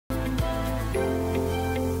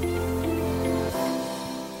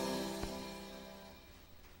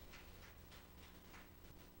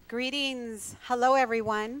Greetings. Hello,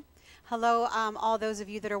 everyone. Hello, all those of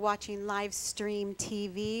you that are watching live stream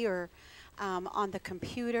TV or on the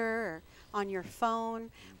computer or on your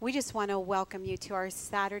phone. We just want to welcome you to our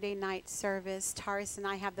Saturday night service. Tarus and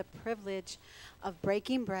I have the privilege of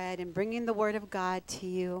breaking bread and bringing the Word of God to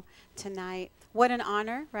you tonight. What an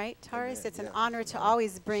honor, right, Tarus? Amen. It's an Yeah, honor it's to an honor.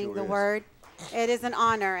 always bring Sure the is. Word. It is an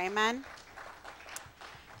honor, amen.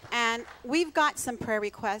 And we've got some prayer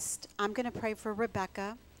requests. I'm going to pray for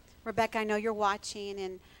Rebecca. Rebecca, I know you're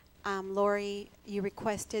watching, and Lori, you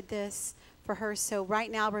requested this for her. So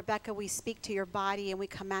right now, Rebecca, we speak to your body and we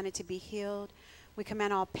command it to be healed. We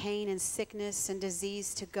command all pain and sickness and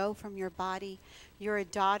disease to go from your body. You're a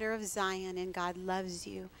daughter of Zion, and God loves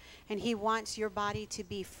you. And he wants your body to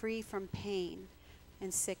be free from pain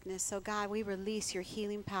and sickness. So God, we release your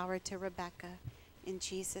healing power to Rebecca in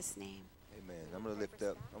Jesus' name. Amen. I'm going to lift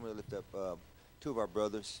up two of our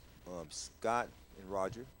brothers, Scott and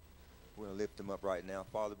Roger. We're going to lift them up right now.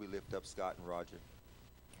 Father, we lift up Scott and Roger.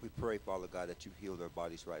 We pray, Father God, that you heal their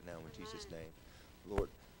bodies right now in Jesus' name. Lord,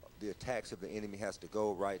 the attacks of the enemy has to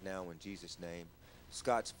go right now in Jesus' name.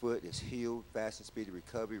 Scott's foot is healed, fast and speedy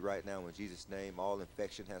recovery right now in Jesus' name. All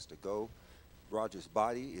infection has to go. Roger's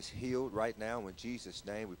body is healed right now in Jesus'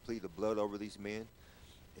 name. We plead the blood over these men,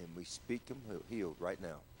 and we speak them healed right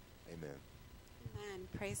now. Amen. Amen.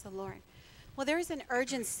 Praise the Lord. Well, there is an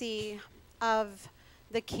urgency of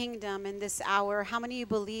the kingdom in this hour. How many of you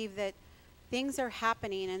believe that things are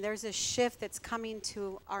happening and there's a shift that's coming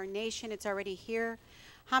to our nation? It's already here.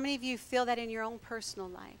 How many of you feel that in your own personal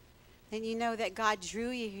life? And you know that God drew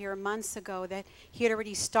you here months ago, that he had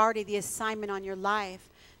already started the assignment on your life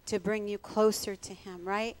to bring you closer to him,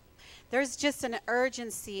 right? There's just an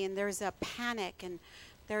urgency, and there's a panic, and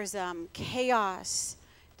there's chaos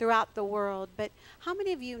throughout the world. But how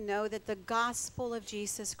many of you know that the gospel of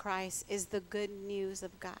Jesus Christ is the good news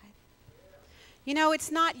of God? You know, it's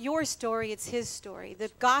not your story, it's his story. The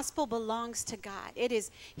gospel belongs to God. It is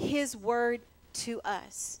his word to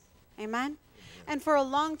us. Amen? And for a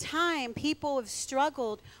long time, people have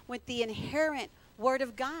struggled with the inherent word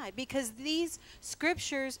of God, because these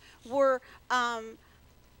scriptures were,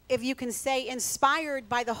 if you can say, inspired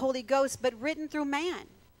by the Holy Ghost, but written through man.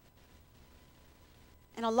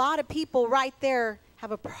 And a lot of people right there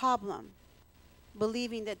have a problem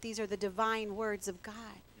believing that these are the divine words of God.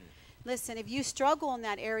 Listen, if you struggle in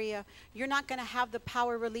that area, you're not going to have the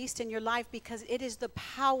power released in your life, because it is the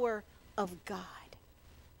power of God.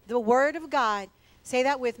 The word of God, say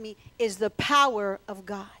that with me, is the power of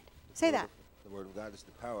God. Say that. The word of God is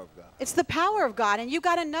the power of God. It's the power of God. And you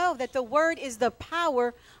got to know that the word is the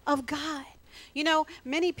power of God. You know,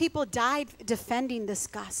 many people died defending this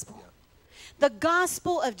gospel. Yeah. The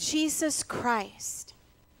gospel of Jesus Christ.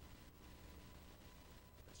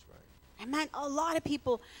 That's right. Amen. A lot of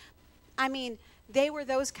people, I mean, they were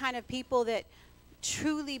those kind of people that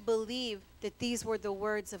truly believed that these were the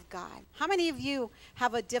words of God. How many of you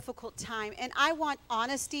have a difficult time? And I want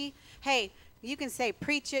honesty. Hey, you can say,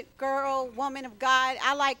 preach it, girl, woman of God.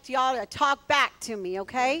 I like y'all to talk back to me,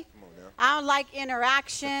 okay? Come on now. I don't like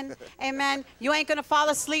interaction. Amen. You ain't going to fall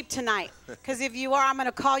asleep tonight, because if you are, I'm going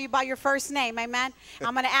to call you by your first name. Amen.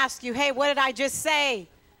 I'm going to ask you, hey, what did I just say?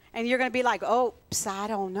 And you're going to be like, oops, I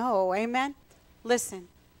don't know. Amen. Listen,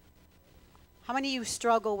 how many of you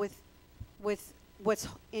struggle with what's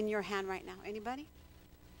in your hand right now? Anybody?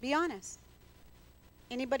 Be honest.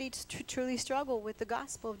 Anybody truly struggle with the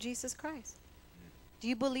gospel of Jesus Christ? Do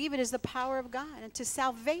you believe it is the power of God and to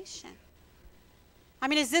salvation? I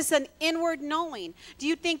mean, is this an inward knowing? Do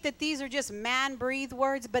you think that these are just man-breathed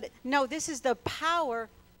words? But no, this is the power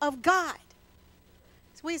of God.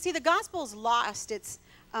 So we see the gospel's lost its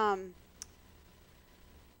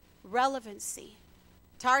relevancy.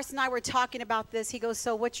 Tarus and I were talking about this. He goes,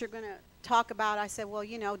 so what you're going to talk about? I said, well,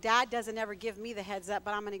 you know, Dad doesn't ever give me the heads up,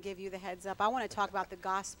 but I'm going to give you the heads up. I want to talk about the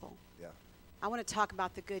gospel. Yeah. I want to talk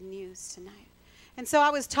about the good news tonight. And so I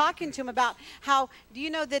was talking to him about how, do you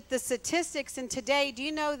know that the statistics in today, do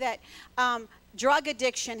you know that drug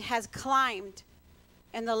addiction has climbed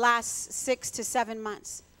in the last 6 to 7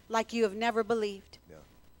 months like you have never believed? Yeah.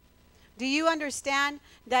 Do you understand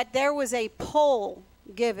that there was a poll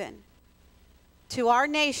given to our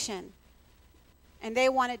nation, and they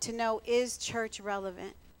wanted to know, is church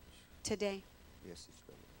relevant today? Yes, it's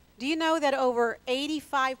relevant. Do you know that over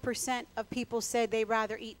 85% of people said they'd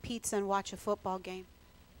rather eat pizza and watch a football game?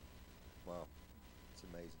 Wow. It's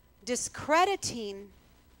amazing. Discrediting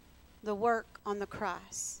the work on the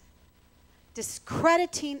cross.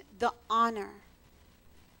 Discrediting the honor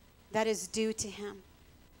that is due to him.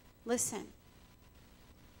 Listen,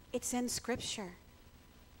 it's in Scripture.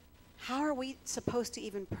 How are we supposed to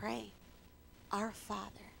even pray? Our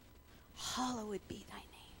Father, hallowed be thy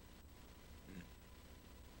name.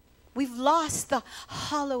 We've lost the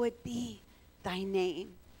hallowed be thy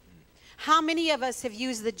name. How many of us have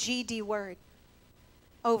used the GD word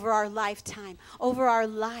over our lifetime, over our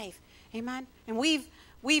life? Amen. And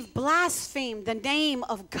we've blasphemed the name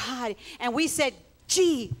of God, and we said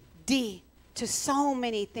GD to so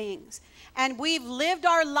many things. And we've lived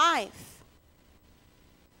our life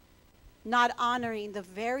not honoring the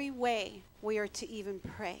very way we are to even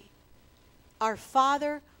pray. Our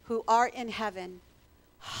Father who art in heaven,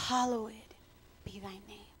 hallowed be thy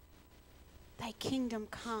name. Thy kingdom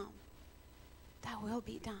come, thy will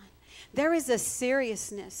be done. There is a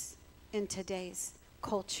seriousness in today's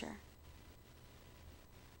culture.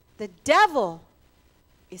 The devil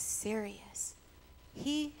is serious.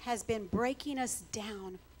 He has been breaking us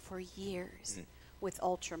down for years with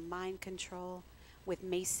ultra mind control, with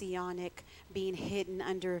Messianic being hidden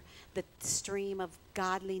under the stream of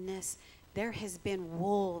godliness. There has been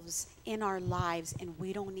wolves in our lives and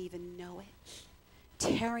we don't even know it,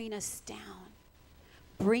 tearing us down,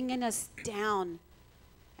 bringing us down,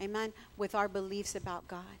 amen, with our beliefs about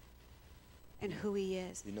God and who he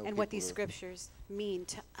is, and what these scriptures mean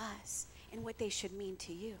to us and what they should mean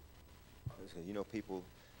to you. You know, people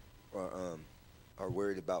are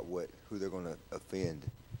worried about who they're going to offend.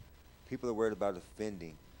 People are worried about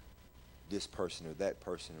offending this person or that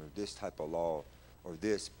person or this type of law or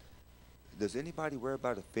this. Does anybody worry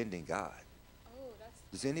about offending God?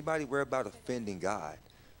 Does anybody worry about offending God?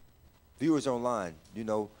 Viewers online, you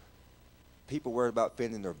know, people worry about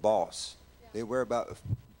offending their boss. Yeah. They worry about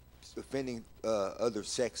offending other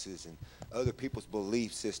sexes and other people's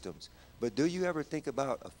belief systems. But do you ever think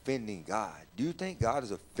about offending God? Do you think God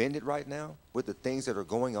is offended right now with the things that are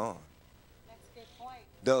going on? That's a good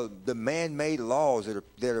point. The man-made laws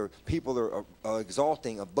that people are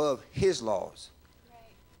exalting above his laws. Right.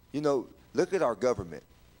 You know, look at our government,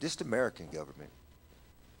 just American government.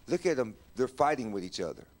 Look at them, they're fighting with each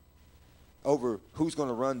other over who's going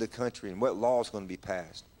to run the country and what law is going to be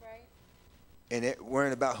passed. Right. And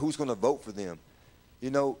worrying about who's going to vote for them.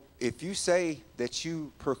 You know, if you say that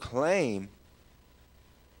you proclaim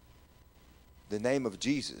the name of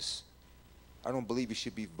Jesus, I don't believe you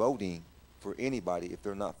should be voting for anybody if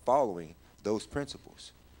they're not following those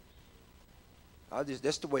principles.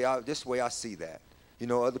 That's the way I see that. You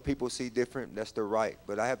know, other people see different, that's their right,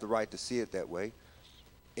 but I have the right to see it that way.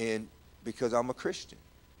 And because I'm a Christian.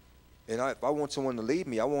 And if I want someone to lead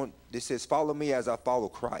me, it says, follow me as I follow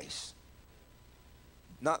Christ.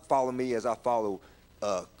 Not follow me as I follow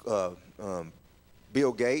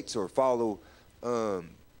Bill Gates or follow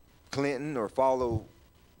Clinton or follow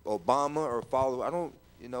Obama or follow,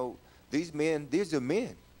 these are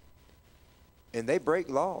men. And they break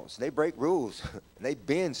laws, they break rules, and they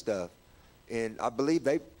bend stuff. And I believe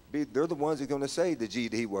they're the ones that are going to say the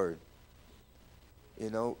GD word. You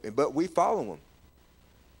know, but we follow them.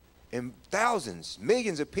 And thousands,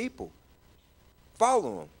 millions of people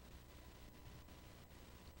follow them.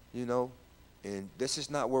 You know, and this is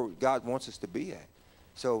not where God wants us to be at.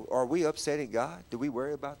 So are we upsetting God? Do we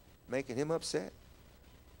worry about making him upset?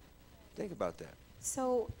 Think about that.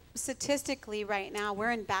 So statistically right now,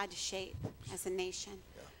 we're in bad shape as a nation.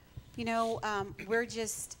 Yeah. You know, we're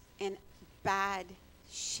just in bad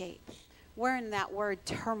shape. We're in that word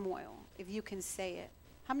turmoil, if you can say it.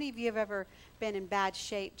 How many of you have ever been in bad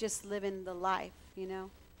shape, just living the life, you know?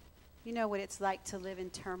 You know what it's like to live in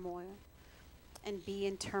turmoil and be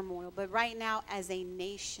in turmoil. But right now, as a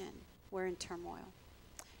nation, we're in turmoil.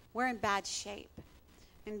 We're in bad shape.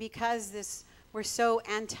 And because we're so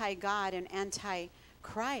anti-God and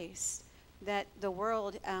anti-Christ, that the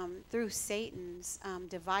world, through Satan's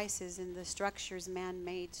devices and the structures,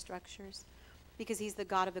 man-made structures, because he's the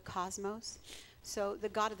God of the cosmos. So the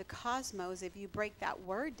God of the cosmos, if you break that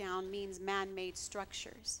word down, means man-made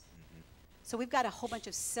structures. Mm-hmm. So we've got a whole bunch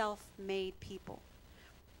of self-made people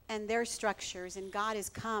and their structures, and God has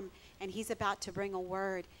come and he's about to bring a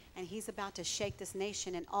word and he's about to shake this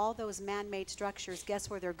nation, and all those man-made structures, guess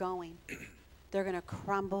where they're going? They're going to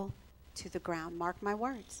crumble to the ground. Mark my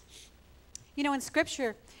words. You know, in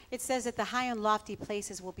Scripture, it says that the high and lofty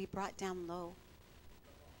places will be brought down low.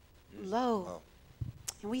 Low. Oh.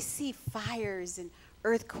 And we see fires and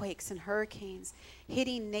earthquakes and hurricanes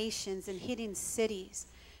hitting nations and hitting cities.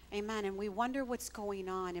 Amen. And we wonder what's going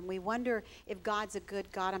on. And we wonder if God's a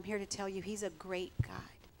good God. I'm here to tell you, he's a great God.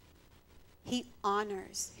 He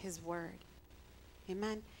honors his word.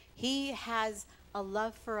 Amen. He has a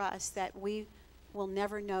love for us that we will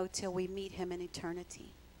never know till we meet him in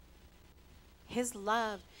eternity. His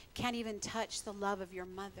love can't even touch the love of your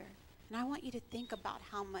mother. And I want you to think about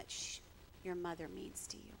how much your mother means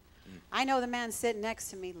to you. I know the man sitting next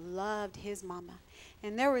to me loved his mama.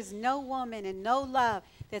 And there was no woman and no love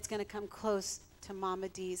that's going to come close to Mama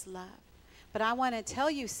D's love. But I want to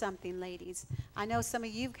tell you something, ladies. I know some of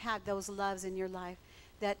you had those loves in your life.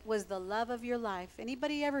 That was the love of your life.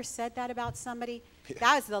 Anybody ever said that about somebody? Yeah.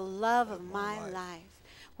 That was the love of my life.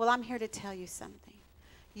 Well, I'm here to tell you something.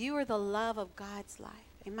 You are the love of God's life.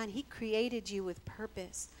 Amen. He created you with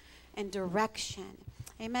purpose and direction.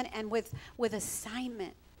 Amen. And with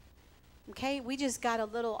assignment. Okay? We just got a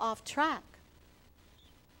little off track.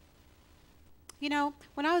 You know,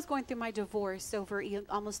 when I was going through my divorce over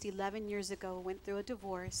almost 11 years ago, went through a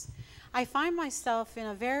divorce, I find myself in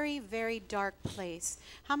a very, very dark place.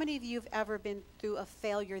 How many of you have ever been through a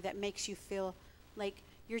failure that makes you feel like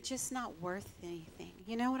you're just not worth anything?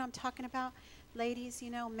 You know what I'm talking about? Ladies, you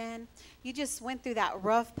know, men, you just went through that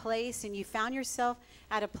rough place and you found yourself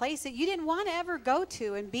at a place that you didn't want to ever go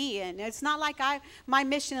to and be in. It's not like my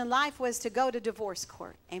mission in life was to go to divorce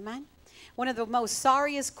court. Amen? One of the most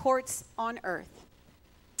sorriest courts on earth.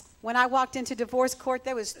 When I walked into divorce court,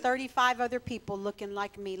 there was 35 other people looking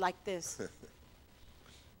like me, like this.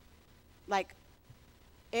 Like,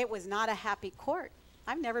 it was not a happy court.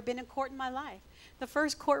 I've never been in court in my life. The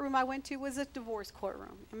first courtroom I went to was a divorce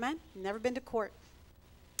courtroom. Amen? Never been to court.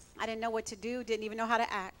 I didn't know what to do, didn't even know how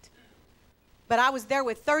to act. But I was there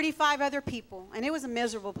with 35 other people, and it was a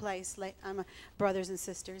miserable place, brothers and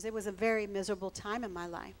sisters. It was a very miserable time in my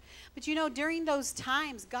life. But you know, during those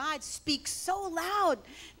times, God speaks so loud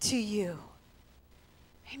to you.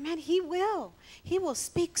 Amen. He will. He will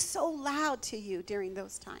speak so loud to you during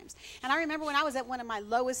those times. And I remember when I was at one of my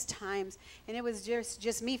lowest times, and it was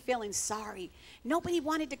just me feeling sorry. Nobody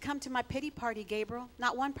wanted to come to my pity party, Gabriel.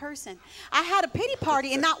 Not one person. I had a pity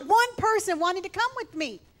party, and not one person wanted to come with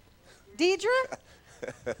me. Deidre?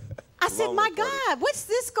 I said, my God, what's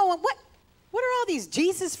this going? What are all these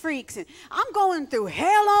Jesus freaks? And I'm going through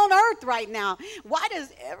hell on earth right now. Why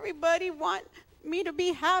does everybody want me to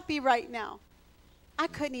be happy right now? I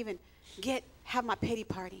couldn't even have my pity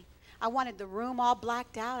party. I wanted the room all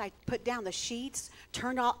blacked out. I put down the sheets,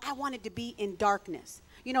 I wanted to be in darkness.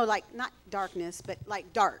 You know, like not darkness, but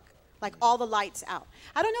like dark. Like all the lights out.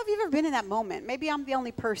 I don't know if you've ever been in that moment. Maybe I'm the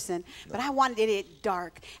only person, but I wanted it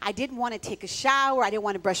dark. I didn't want to take a shower. I didn't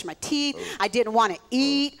want to brush my teeth. I didn't want to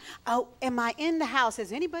eat. Oh, am I in the house?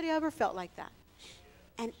 Has anybody ever felt like that?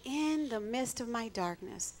 And in the midst of my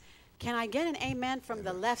darkness, can I get an amen from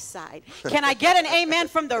the left side? Can I get an amen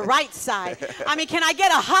from the right side? I mean, can I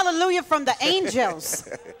get a hallelujah from the angels?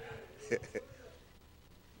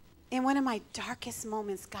 In one of my darkest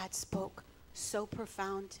moments, God spoke so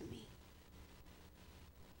profound to me.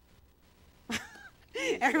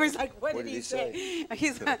 Everybody's like, what did he say?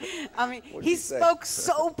 He spoke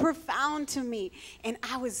so profound to me. And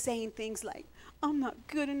I was saying things like, I'm not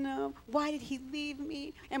good enough. Why did he leave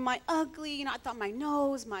me? Am I ugly? You know, I thought my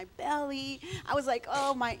nose, my belly. I was like,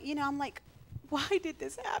 oh, I'm like, why did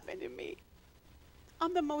this happen to me?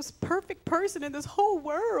 I'm the most perfect person in this whole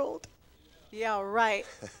world. Yeah, right.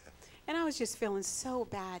 And I was just feeling so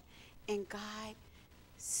bad. And God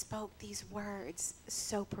spoke these words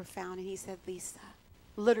so profound. And he said, Lisa,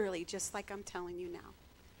 literally, just like I'm telling you now,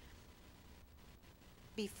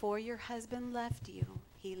 before your husband left you,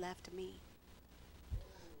 he left me.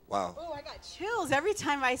 Wow. Oh, I got chills every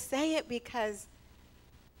time I say it because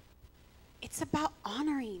it's about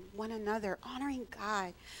honoring one another, honoring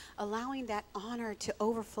God, allowing that honor to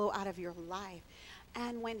overflow out of your life.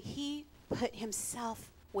 And when he put himself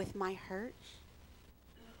with my hurt,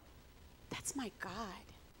 that's my God.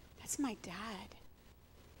 That's my dad.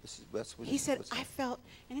 He said, I felt,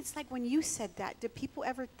 and it's like when you said that, did people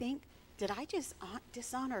ever think, did I just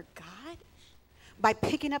dishonor God? By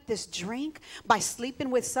picking up this drink, by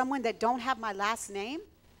sleeping with someone that don't have my last name?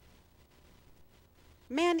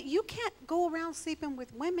 Man, you can't go around sleeping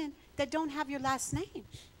with women that don't have your last name.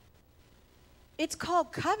 It's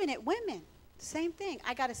called covenant women. Same thing.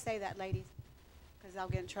 I got to say that, ladies, because I'll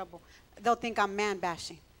get in trouble. They'll think I'm man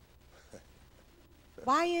bashing.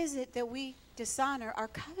 Why is it that we dishonor our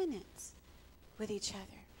covenants with each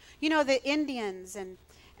other? You know, the Indians and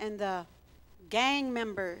the gang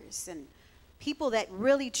members and people that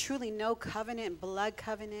really truly know covenant, blood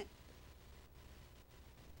covenant,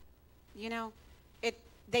 you know,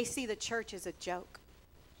 they see the church as a joke.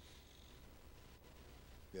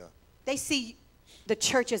 Yeah. They see the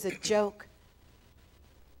church as a joke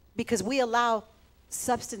because we allow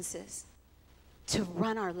substances to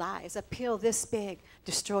run our lives. A pill this big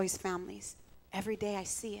destroys families. Every day I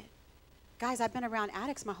see it. Guys, I've been around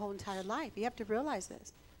addicts my whole entire life. You have to realize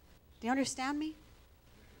this. Do you understand me?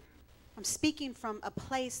 I'm speaking from a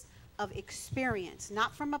place of experience,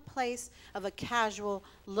 not from a place of a casual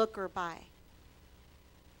looker by.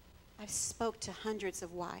 I've spoke to hundreds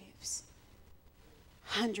of wives,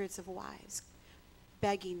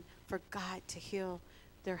 begging for God to heal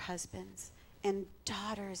their husbands, and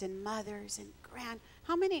daughters and mothers and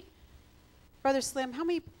how many, Brother Slim, how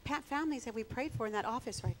many families have we prayed for in that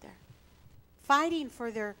office right there? Fighting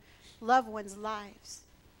for their loved ones' lives.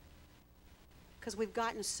 Because we've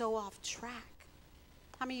gotten so off track.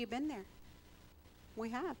 How many of you been there? We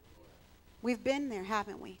have. We've been there,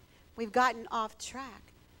 haven't we? We've gotten off track.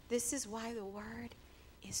 This is why the word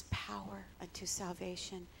is power unto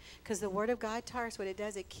salvation. Because the word of God, Tarus, what it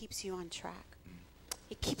does, it keeps you on track.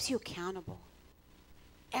 It keeps you accountable.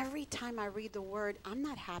 Every time I read the word, I'm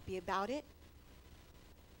not happy about it.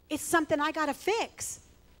 It's something I got to fix.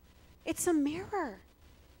 It's a mirror.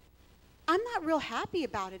 I'm not real happy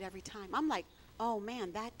about it every time. I'm like, oh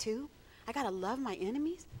man, that too? I got to love my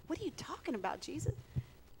enemies? What are you talking about, Jesus?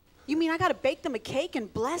 You mean I got to bake them a cake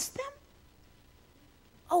and bless them?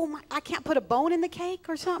 Oh my, I can't put a bone in the cake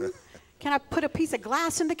or something? Can I put a piece of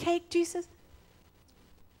glass in the cake, Jesus?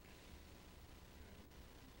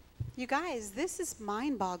 You guys, this is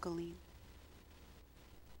mind-boggling.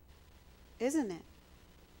 Isn't it?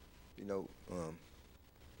 You know,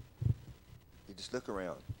 you just look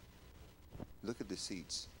around. Look at the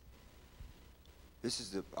seats. This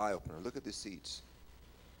is the eye-opener. Look at the seats.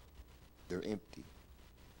 They're empty.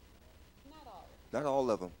 Not all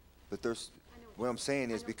of them. But there's, what I'm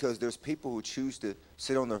saying is because there's people who choose to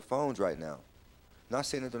sit on their phones right now. Not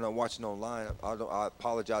saying that they're not watching online. I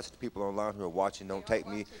apologize to the people online who are watching. Don't take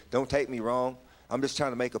me wrong. I'm just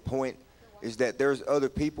trying to make a point, is that there's other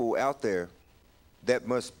people out there that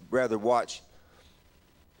must rather watch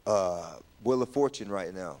Wheel of Fortune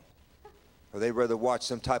right now. Or they'd rather watch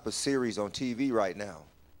some type of series on TV right now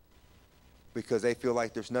because they feel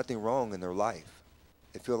like there's nothing wrong in their life.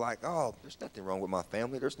 They feel like, oh, there's nothing wrong with my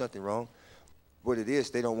family. There's nothing wrong. What it is,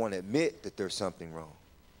 they don't want to admit that there's something wrong.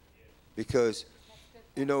 Because,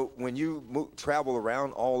 you know, when you travel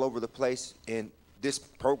around all over the place in this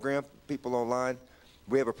program, people online,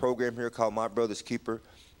 we have a program here called My Brother's Keeper.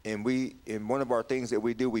 And in one of our things that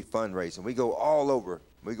we do, we fundraise. And we go all over.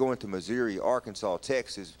 We go into Missouri, Arkansas,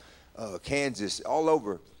 Texas, Kansas, all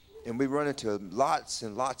over, and we run into lots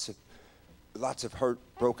and lots of hurt,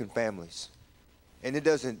 broken families. And it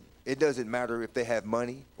doesn't matter if they have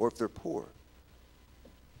money or if they're poor.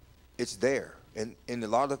 It's there, and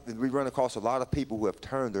we run across a lot of people who have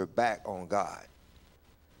turned their back on God.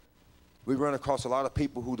 We run across a lot of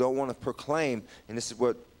people who don't want to proclaim, and this is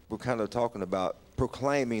what we're kind of talking about,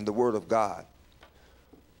 proclaiming the word of God.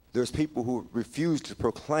 There's people who refuse to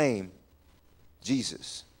proclaim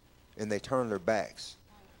Jesus. And they turn their backs.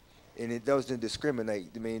 And it doesn't discriminate.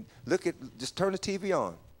 I mean, just turn the TV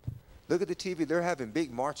on. Look at the TV. They're having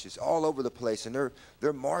big marches all over the place. And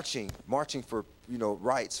they're marching for, you know,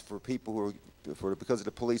 rights for people who are, because of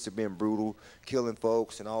the police are being brutal, killing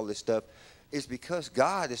folks and all this stuff. It's because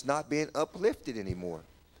God is not being uplifted anymore.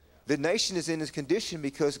 The nation is in this condition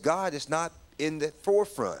because God is not in the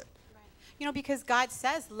forefront. Right. You know, because God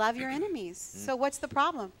says, love your enemies. So what's the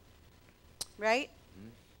problem? Right?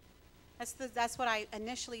 That's what I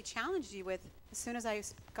initially challenged you with as soon as I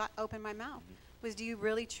opened my mouth, was do you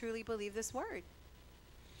really truly believe this word?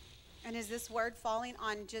 And is this word falling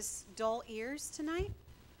on just dull ears tonight?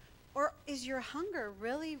 Or is your hunger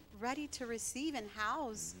really ready to receive and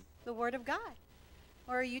house the word of God?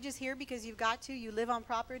 Or are you just here because you've got to, you live on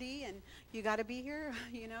property and you got to be here,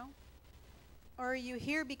 you know? Or are you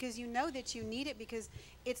here because you know that you need it because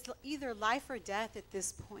it's either life or death at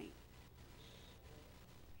this point?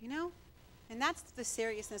 You know? And that's the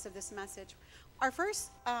seriousness of this message. Our first,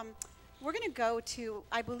 we're going to go to,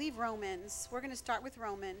 I believe, Romans. We're going to start with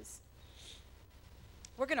Romans.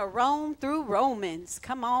 We're going to roam through Romans.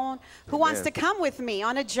 Come on. Who wants to come with me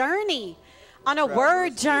on a journey? On a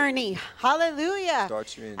word journey. Hallelujah.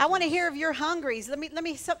 I want to hear if you're hungry.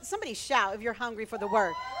 Somebody shout if you're hungry for the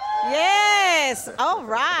word. Yes. All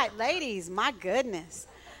right, ladies. My goodness.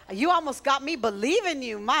 You almost got me believing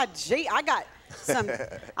you. I got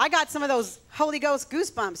some of those Holy Ghost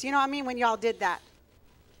goosebumps. You know what I mean? When y'all did that.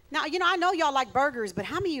 Now, you know, I know y'all like burgers, but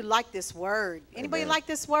how many of you like this word? Anybody like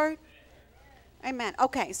this word? Amen.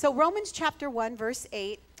 Okay, so Romans chapter 1, verse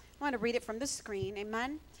 8. I want to read it from the screen.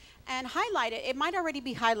 Amen. And highlight it. It might already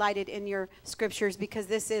be highlighted in your scriptures because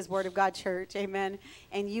this is Word of God Church. Amen.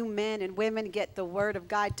 And you men and women get the Word of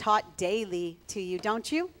God taught daily to you,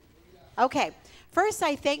 don't you? Okay. First,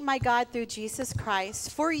 I thank my God through Jesus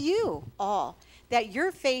Christ for you all, that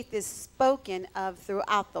your faith is spoken of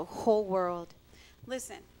throughout the whole world.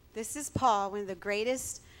 Listen, This is Paul, one of the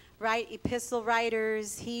greatest, right, epistle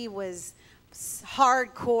writers. He was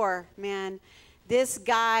hardcore, man. This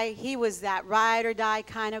guy, he was that ride or die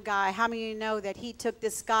kind of guy. How many of you know that he took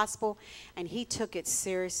this gospel and he took it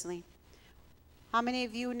seriously? How many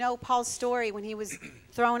of you know Paul's story when he was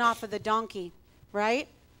thrown off of the donkey, right?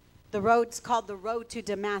 The road's called the Road to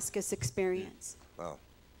Damascus experience. Wow.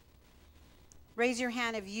 Raise your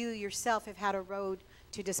hand if you yourself have had a road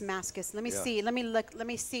to Damascus. Let me see. Let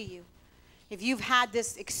me see you. If you've had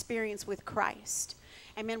this experience with Christ,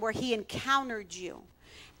 amen, where he encountered you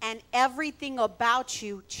and everything about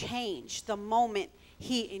you changed the moment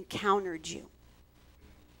he encountered you.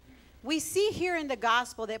 We see here in the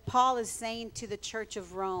gospel that Paul is saying to the church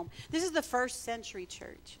of Rome, this is the first century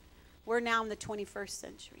church. We're now in the 21st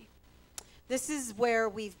century. This is where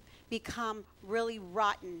we've become really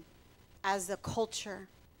rotten as a culture.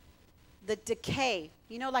 The decay,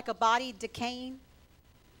 you know, like a body decaying.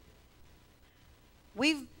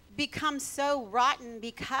 We've become so rotten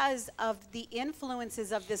because of the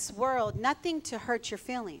influences of this world. Nothing to hurt your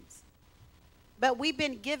feelings. But we've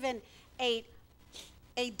been given a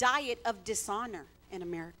diet of dishonor in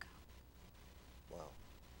America. Wow.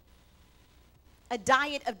 A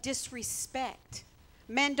diet of disrespect.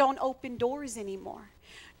 Men don't open doors anymore.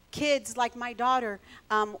 Kids like my daughter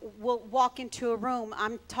will walk into a room.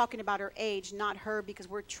 I'm talking about her age, not her, because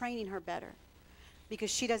we're training her better,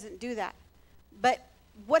 because she doesn't do that. But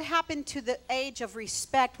what happened to the age of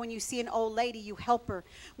respect? When you see an old lady, you help her.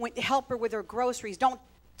 Help her with her groceries. Don't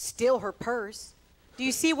steal her purse. Do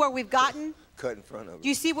you see where we've gotten? Cut in front of her. Do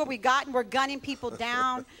you see where we've gotten? We're gunning people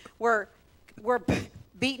down. We're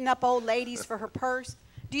beating up old ladies for her purse.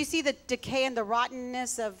 Do you see the decay and the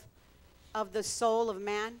rottenness of the soul of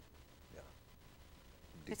man? Yeah.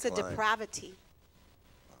 It's a depravity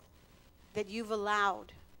that you've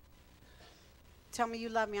allowed. Tell me you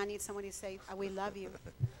love me. I need somebody to say, we love you.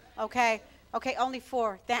 Okay? Okay, only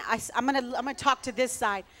 4. I'm gonna talk to this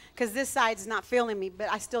side, because this side's not feeling me, but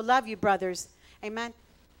I still love you, brothers. Amen?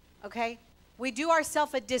 Okay? We do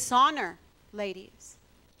ourselves a dishonor, ladies,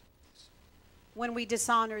 when we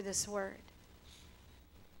dishonor this word.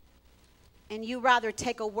 And you rather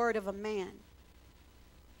take a word of a man.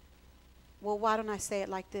 Well, why don't I say it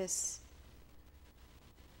like this?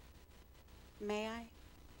 May I?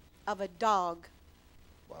 Of a dog.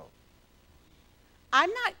 Wow. I'm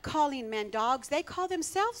not calling men dogs. They call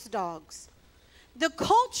themselves dogs. The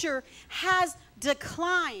culture has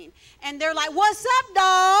declined. And they're like, what's up,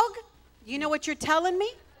 dog? You know what you're telling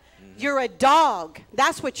me? You're a dog.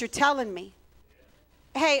 That's what you're telling me.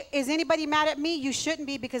 Hey, is anybody mad at me? You shouldn't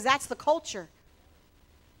be, because that's the culture.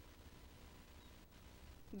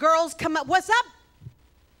 Girls come up, what's up?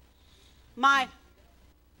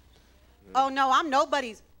 Oh no, I'm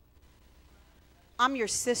nobody's. I'm your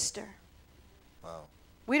sister. Wow.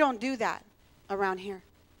 We don't do that around here.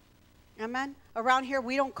 Amen? Around here,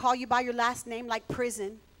 we don't call you by your last name like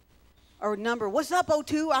prison or number. What's up,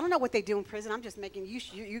 O2? I don't know what they do in prison. I'm just making,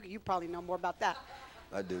 you probably know more about that.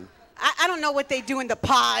 I do. I don't know what they do in the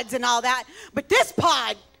pods and all that, but this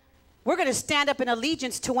pod, we're going to stand up in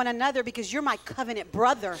allegiance to one another because you're my covenant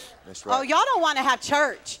brother. That's right. Oh, y'all don't want to have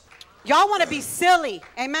church. Y'all want to be silly.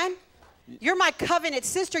 Amen? You're my covenant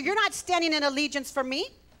sister. You're not standing in allegiance for me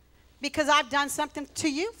because I've done something to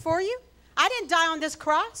you, for you. I didn't die on this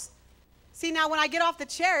cross. See, now when I get off the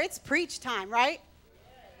chair, it's preach time, right?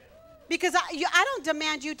 Because I don't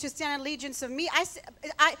demand you to stand in allegiance of me.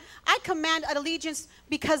 I command an allegiance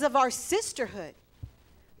because of our sisterhood,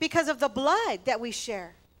 because of the blood that we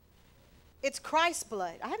share. It's Christ's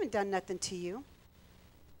blood. I haven't done nothing to you.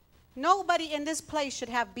 Nobody in this place should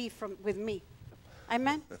have beef with me.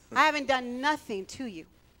 Amen? I haven't done nothing to you.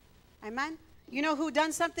 Amen? You know who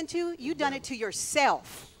done something to you? You done it to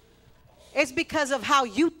yourself. It's because of how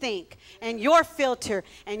you think and your filter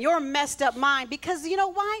and your messed up mind. Because you know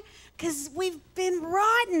why? Because we've been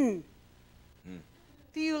rotten.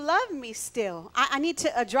 Do you love me still? I need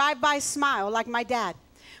a drive-by smile like my dad.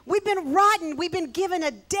 We've been rotten. We've been given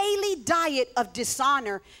a daily diet of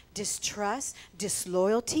dishonor, distrust,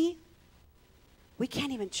 disloyalty. We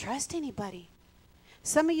can't even trust anybody.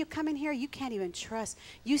 Some of you come in here, you can't even trust.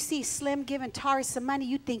 You see Slim giving Tarus some money,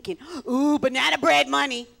 you thinking, ooh, banana bread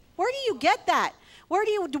money. Where do you get that? Where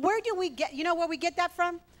do we get, you know where we get that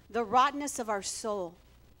from? The rottenness of our soul.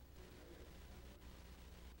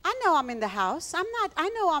 I know I'm in the house. I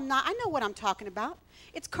know what I'm talking about.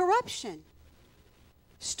 It's corruption.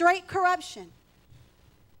 Straight corruption.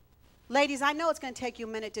 Ladies, I know it's going to take you a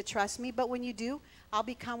minute to trust me, but when you do, I'll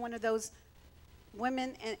become one of those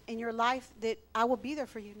women in your life that I will be there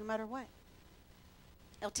for you no matter what.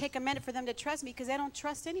 It'll take a minute for them to trust me because they don't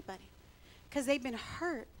trust anybody. Because they've been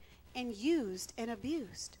hurt and used and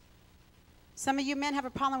abused. Some of you men have a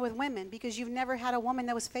problem with women because you've never had a woman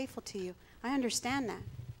that was faithful to you. I understand that.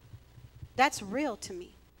 That's real to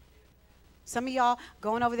me. Some of y'all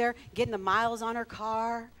going over there, getting the miles on her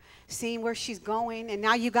car, seeing where she's going, and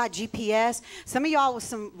now you got GPS. Some of y'all with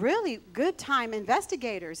some really good time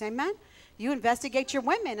investigators, amen? You investigate your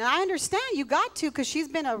women, and I understand you got to because she's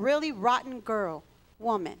been a really rotten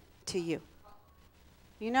woman to you.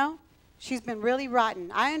 You know? She's been really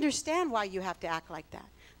rotten. I understand why you have to act like that.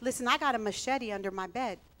 Listen, I got a machete under my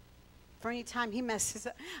bed for any time he messes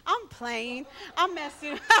up. I'm playing. I'm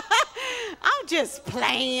messing. I'm just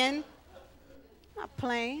playing. Not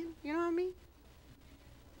playing. You know what I mean?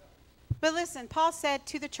 But listen, Paul said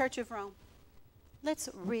to the church of Rome, let's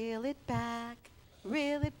reel it back,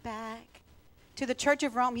 reel it back. To the church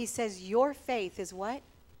of Rome, he says, your faith is what?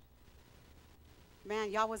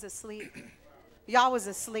 Man, y'all was asleep. Y'all was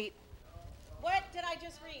asleep. What did I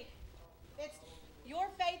just read? It's your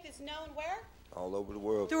faith is known where? All over the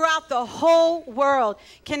world. Throughout the whole world.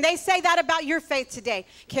 Can they say that about your faith today?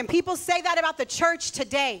 Can people say that about the church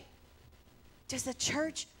today? Does the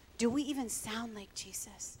church, do we even sound like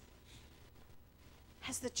Jesus?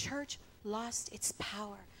 Has the church lost its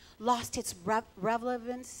power, lost its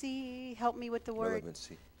relevancy? Help me with the word.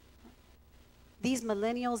 Relevancy. These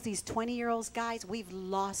millennials, these 20-year-olds, guys, we've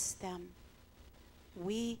lost them.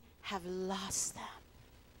 We have lost them.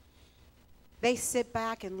 They sit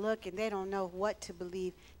back and look and they don't know what to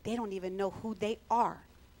believe. They don't even know who they are.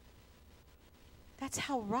 That's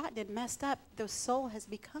how rotten and messed up the soul has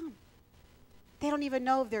become. They don't even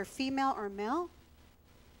know if they're female or male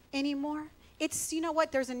anymore. It's, you know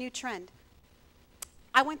what, there's a new trend.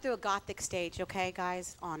 I went through a gothic stage, okay,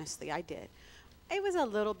 guys? Honestly, I did. It was a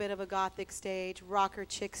little bit of a gothic stage, rocker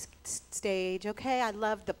chick stage, okay? I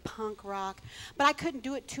loved the punk rock, but I couldn't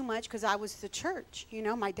do it too much because I was the church, you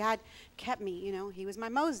know? My dad kept me, you know? He was my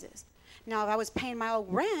Moses. Now, if I was paying my own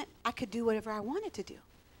rent, I could do whatever I wanted to do,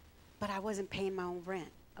 but I wasn't paying my own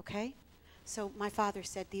rent, okay? So my father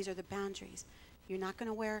said, these are the boundaries. You're not going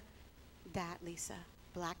to wear that, Lisa,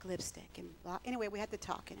 black lipstick. And blah. Anyway, we had to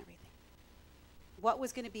talk and everything. What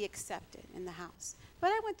was going to be accepted in the house? But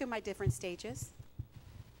I went through my different stages.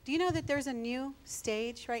 Do you know that there's a new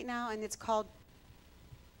stage right now, and it's called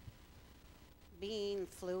being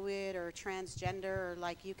fluid or transgender, or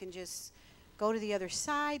like you can just go to the other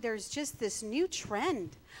side? There's just this new trend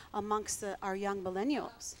amongst our young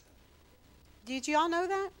millennials. Did you all know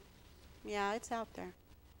that? Yeah, it's out there.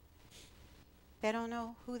 They don't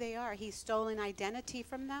know who they are. He's stolen identity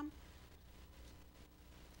from them.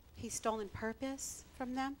 He's stolen purpose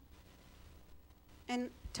from them. And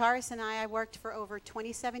Tarus and I worked for over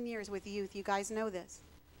 27 years with youth. You guys know this.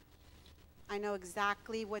 I know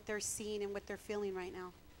exactly what they're seeing and what they're feeling right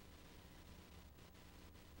now.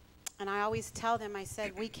 And I always tell them, I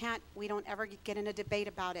said, we don't ever get in a debate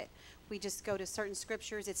about it. We just go to certain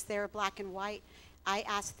scriptures. It's there, black and white. I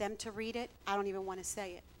ask them to read it. I don't even want to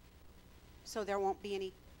say it. So there won't be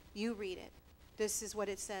any, you read it. This is what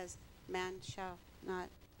it says. Man shall not.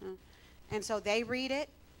 And so they read it.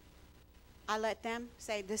 I let them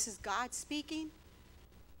say, this is God speaking.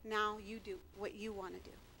 Now you do what you want to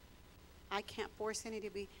do. I can't force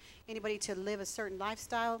anybody to live a certain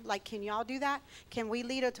lifestyle. Like, can y'all do that? Can we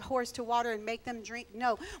lead a horse to water and make them drink?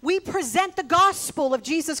 No. We present the gospel of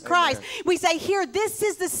Jesus Christ. Amen. We say, here, this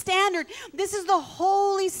is the standard. This is the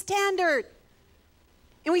holy standard.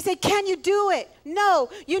 And we say, can you do it? No.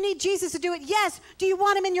 You need Jesus to do it? Yes. Do you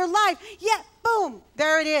want him in your life? Yeah. Boom.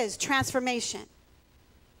 There it is. Transformation.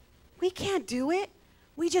 We can't do it.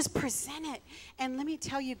 We just present it. And let me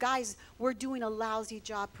tell you guys, we're doing a lousy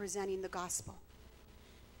job presenting the gospel.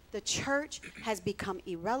 The church has become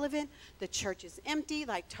irrelevant. The church is empty,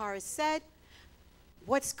 like Tarus said.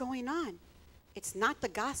 What's going on? It's not the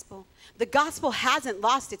gospel. The gospel hasn't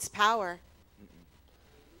lost its power.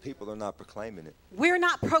 People are not proclaiming it. We're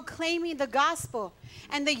not proclaiming the gospel.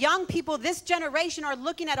 And the young people, this generation, are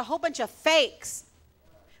looking at a whole bunch of fakes.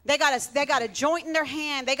 They got a joint in their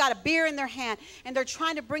hand. They got a beer in their hand. And they're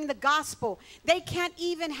trying to bring the gospel. They can't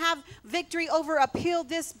even have victory over a pill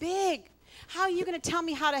this big. How are you going to tell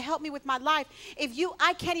me how to help me with my life if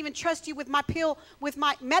I can't even trust you with my pill, with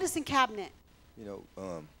my medicine cabinet? You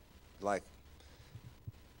know, like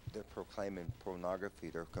they're proclaiming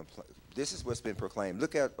pornography. This is what's been proclaimed.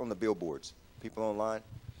 Look at on the billboards. People online,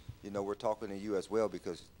 you know, we're talking to you as well,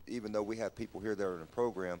 because even though we have people here that are in the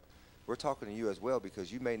program, we're talking to you as well,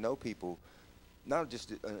 because you may know people, not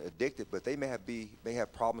just addicted, but they may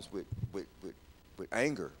have problems with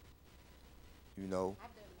anger. You know,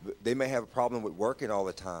 They may have a problem with working all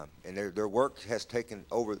the time, and their work has taken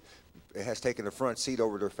the front seat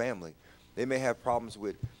over their family. They may have problems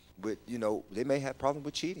with they may have problems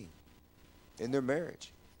with cheating in their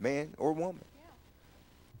marriage, man or woman.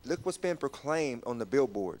 Yeah. Look what's been proclaimed on the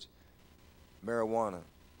billboards: marijuana,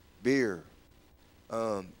 beer.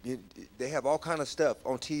 They have all kind of stuff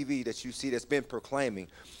on TV that you see that's been proclaiming.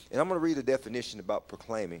 And I'm going to read a definition about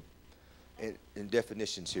proclaiming in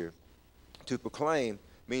definitions here. To proclaim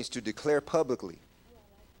means to declare publicly.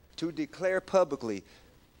 To declare publicly,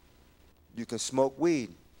 you can smoke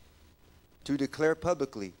weed. To declare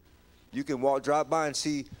publicly, you can drive by and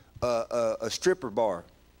see a stripper bar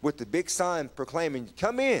with the big sign proclaiming,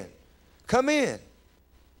 come in, come in,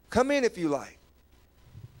 come in if you like.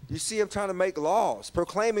 You see them trying to make laws,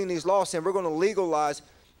 proclaiming these laws, saying we're going to legalize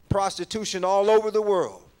prostitution all over the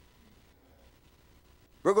world.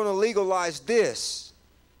 We're going to legalize this.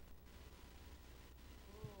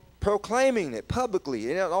 Proclaiming it publicly.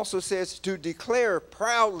 And it also says to declare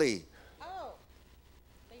proudly. Oh.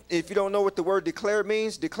 If you don't know what the word declare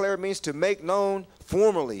means to make known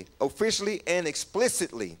formally, officially, and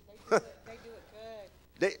explicitly. They do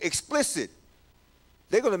it good. Explicit.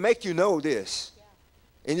 They're going to make you know this.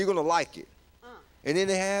 And you're going to like it. And then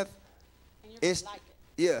they have,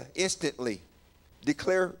 instantly.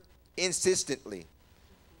 Declare insistently.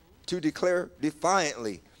 To declare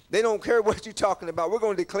defiantly. They don't care what you're talking about. We're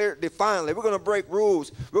going to declare it defiantly. We're going to break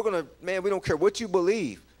rules. We don't care what you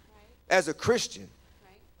believe. Right. As a Christian,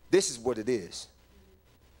 right. This is what it is.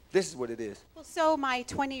 This is what it is. Well, so my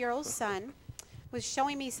 20-year-old son was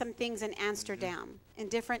showing me some things in Amsterdam, in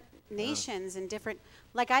different nations, and different,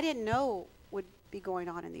 like I didn't know would be going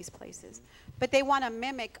on in these places. But they want to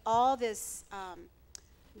mimic all this,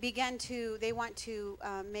 they want to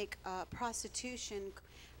make prostitution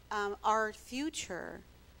our future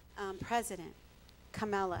president,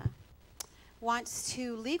 Kamala, wants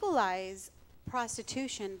to legalize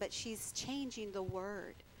prostitution, but she's changing the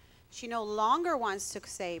word. She no longer wants to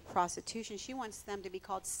say prostitution. She wants them to be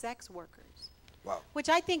called sex workers. Wow. Which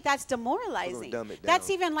I think that's demoralizing. That's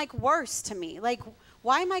even like worse to me. Like,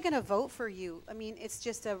 why am I going to vote for you? I mean, it's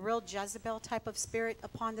just a real Jezebel type of spirit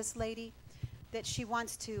upon this lady that she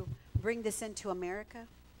wants to bring this into America.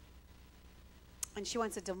 And she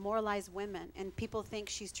wants to demoralize women. And people think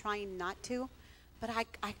she's trying not to. But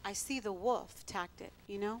I see the wolf tactic,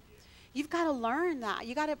 you know? You've got to learn that.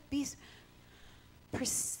 You got to be,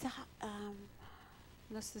 this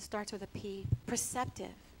starts with a P, perceptive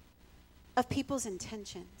of people's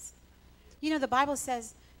intentions. You know, the Bible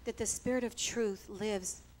says that the Spirit of truth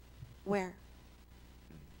lives where?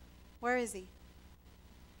 Where is he?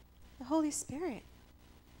 The Holy Spirit.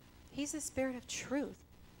 He's the Spirit of truth.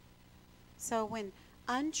 So when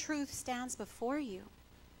untruth stands before you,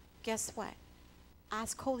 guess what?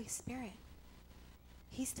 Ask Holy Spirit.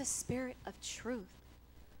 He's the Spirit of truth.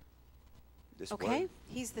 Okay?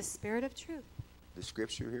 He's the Spirit of truth. The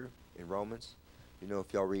scripture here in Romans, you know,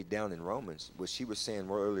 if y'all read down in Romans, what she was saying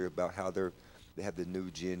more earlier about how they have the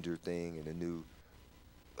new gender thing and the new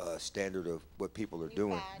standard of what people are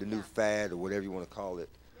doing, the new fad or whatever you want to call it.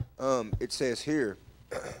 It says here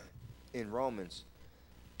in Romans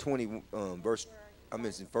 20 in 1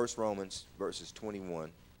 Romans verses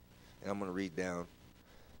 21, and I'm going to read down,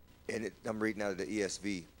 and I'm reading out of the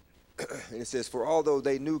ESV, and it says, "For although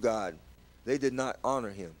they knew God, they did not honor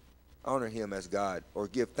him as God or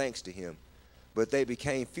give thanks to him, but they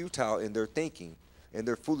became futile in their thinking, and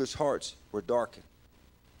their foolish hearts were darkened."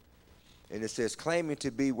 And it says, "Claiming to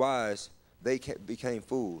be wise, they became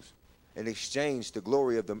fools, and exchanged the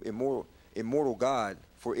glory of the immortal God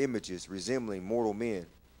for images resembling mortal man,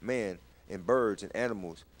 and birds and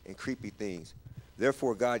animals and creepy things.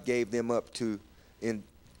 Therefore God gave them up in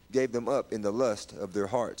the lust of their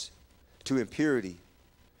hearts to impurity,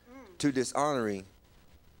 to dishonoring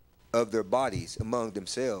of their bodies among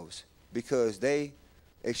themselves, because they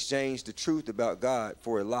exchanged the truth about God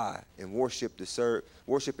for a lie, and worship and serve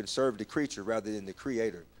the creature rather than the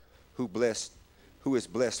Creator, who is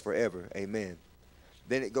blessed forever. Amen."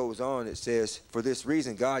 Then it goes on, it says, "For this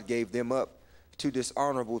reason God gave them up to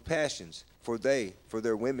dishonorable passions, for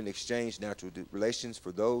their women exchanged natural relations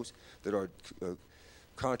for those that are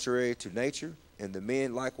contrary to nature, and the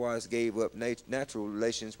men likewise gave up natural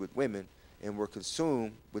relations with women, and were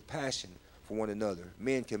consumed with passion for one another,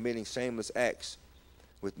 men committing shameless acts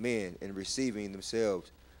with men, and receiving themselves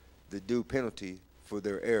the due penalty for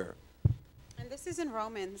their error." And this is in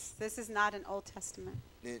Romans. This is not an Old Testament.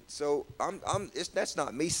 And so that's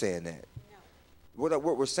not me saying that. No.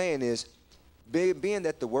 What we're saying is, being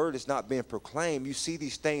that the word is not being proclaimed, you see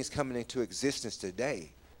these things coming into existence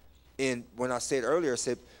today And when I said earlier, I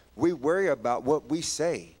said, we worry about what we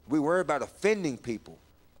say. We worry about offending people.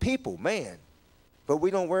 People, man. But we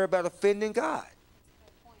don't worry about offending God.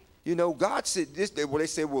 You know, God said this. Well, they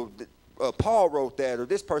said, well, Paul wrote that, or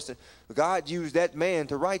this person. God used that man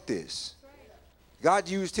to write this. God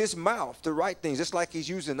used his mouth to write things, just like he's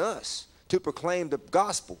using us to proclaim the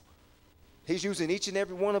gospel. He's using each and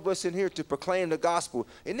every one of us in here to proclaim the gospel.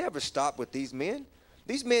 It never stopped with these men.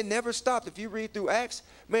 These men never stopped. If you read through Acts,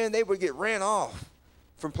 man, they would get ran off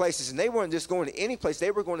from places. And they weren't just going to any place.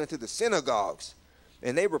 They were going into the synagogues.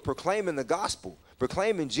 And they were proclaiming the gospel,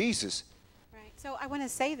 proclaiming Jesus. Right. So I want to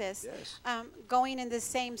say this. Yes. Going in the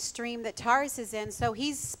same stream that Tarus is in. So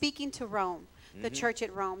he's speaking to Rome, the church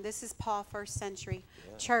at Rome. This is Paul, first century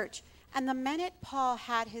church. And the minute Paul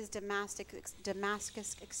had his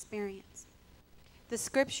Damascus experience, the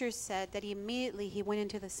scriptures said that immediately he went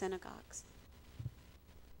into the synagogues.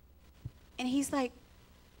 And he's like,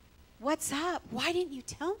 what's up? Why didn't you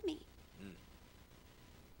tell me?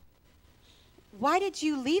 Why did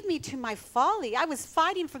you leave me to my folly? I was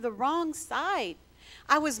fighting for the wrong side.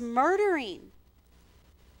 I was murdering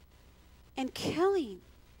and killing.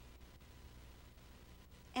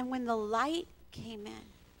 And when the light came in,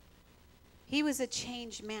 he was a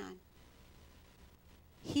changed man.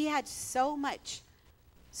 He had so much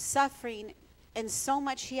suffering and so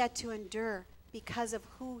much he had to endure because of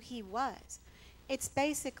who he was. It's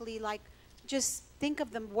basically like, just think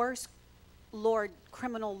of the worst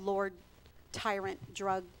criminal lord, tyrant,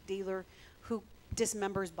 drug dealer who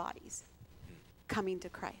dismembers bodies coming to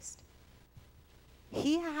Christ.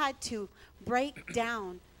 He had to break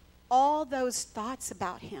down all those thoughts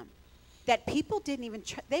about him that people didn't even,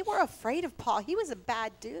 they were afraid of Paul. He was a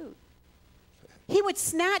bad dude. He would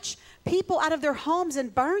snatch people out of their homes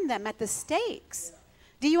and burn them at the stakes.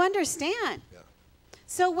 Do you understand? Yeah.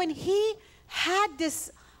 So when he had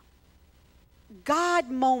this God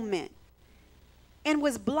moment and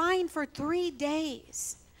was blind for 3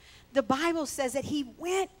 days, the Bible says that he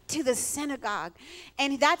went to the synagogue,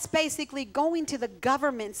 and that's basically going to the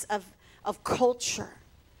governments of culture.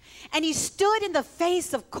 And he stood in the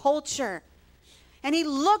face of culture, and he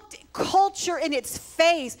looked culture in its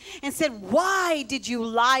face and said, why did you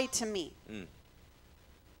lie to me?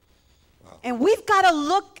 Wow. And we've got to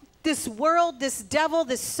look this world, this devil,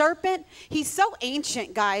 this serpent. He's so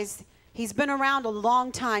ancient, guys. He's been around a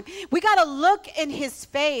long time. We got to look in his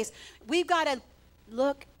face. We've got to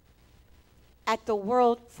look at the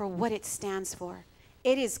world for what it stands for.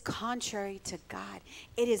 It is contrary to God.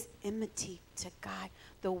 It is enmity to God.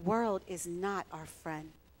 The world is not our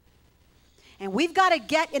friend. And we've got to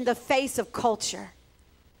get in the face of culture.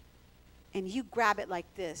 And you grab it like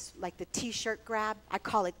this, like the t-shirt grab. I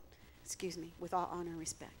call it, excuse me, with all honor and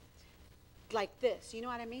respect, like this. You know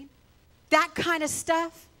what I mean? That kind of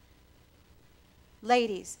stuff.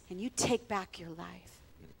 Ladies, and you take back your life.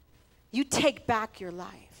 You take back your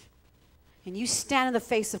life. And you stand in the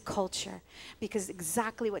face of culture, because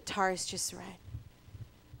exactly what Tarus just read.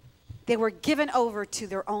 They were given over to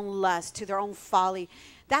their own lust, to their own folly.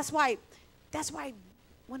 That's why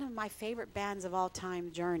one of my favorite bands of all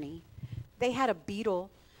time, Journey, they had a Beatle.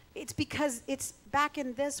 It's because it's back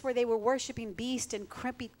in this where they were worshiping beasts and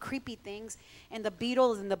creepy things, and the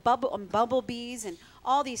Beatles and the bumblebees and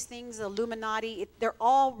all these things, the Illuminati, they're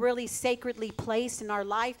all really sacredly placed in our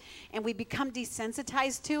life, and we become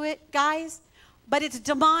desensitized to it, guys. But it's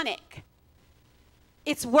demonic.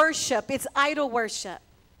 It's worship. It's idol worship.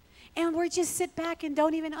 And we just sit back and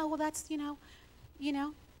don't even, oh, well, that's,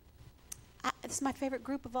 it's my favorite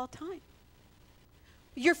group of all time.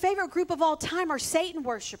 Your favorite group of all time are Satan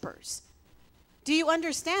worshipers. Do you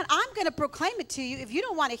understand? I'm going to proclaim it to you. If you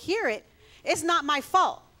don't want to hear it, it's not my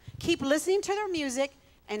fault. Keep listening to their music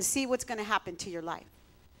and see what's going to happen to your life.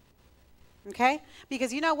 Okay?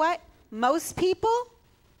 Because you know what? Most people,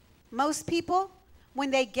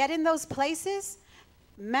 when they get in those places,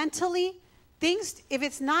 mentally, things, if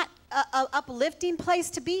it's not an uplifting place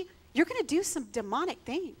to be, you're going to do some demonic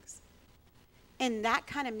things. And that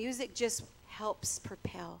kind of music just helps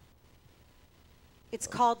propel. It's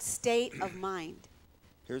called state of mind.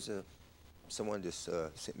 Here's someone just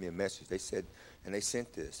sent me a message. They said, and they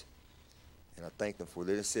sent this, and I thank them for it.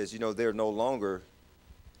 It says, they're no longer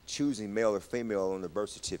choosing male or female on the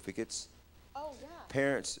birth certificates. Oh, yeah.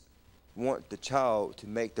 Parents want the child to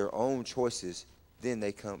make their own choices when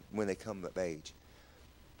they come of age.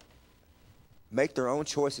 Make their own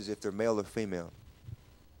choices if they're male or female.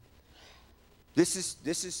 This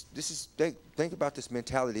is think about this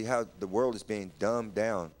mentality, how the world is being dumbed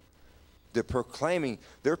down. They're proclaiming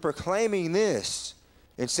this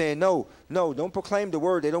and saying, no, don't proclaim the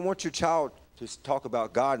word. They don't want your child to talk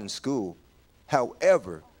about God in school.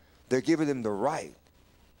 However, they're giving them the right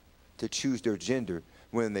to choose their gender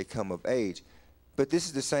when they come of age. But this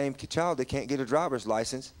is the same child that can't get a driver's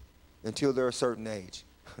license until they're a certain age.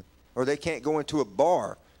 Or they can't go into a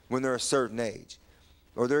bar when they're a certain age.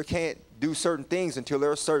 Or they can't do certain things until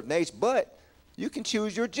they're a certain age. But you can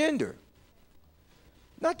choose your gender.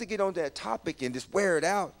 Not to get on that topic and just wear it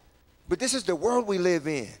out, but this is the world we live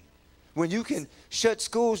in. When you can shut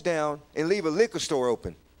schools down and leave a liquor store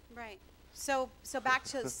open. Right. So back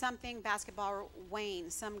to something basketball.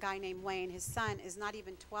 Wayne, some guy named Wayne, his son is not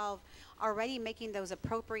even 12, already making those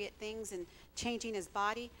appropriate things and changing his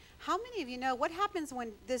body. How many of you know what happens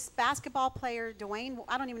when this basketball player, Dwayne,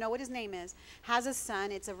 I don't even know what his name is, has a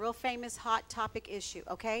son? It's a real famous hot topic issue,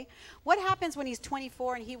 okay? What happens when he's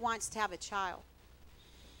 24 and he wants to have a child?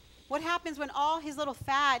 What happens when all his little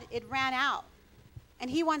fad, it ran out and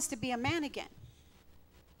he wants to be a man again?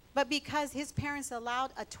 But because his parents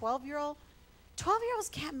allowed a 12-year-old, 12-year-olds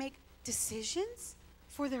can't make decisions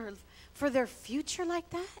for their future like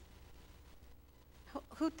that?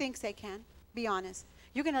 Who thinks they can? Be honest.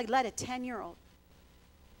 You're going to let a 10-year-old.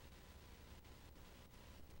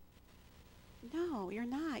 No, you're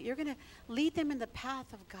not. You're going to lead them in the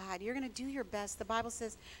path of God. You're going to do your best. The Bible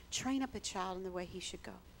says, train up a child in the way he should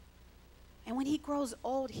go. And when he grows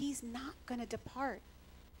old, he's not going to depart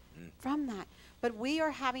from that. But we are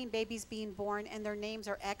having babies being born, and their names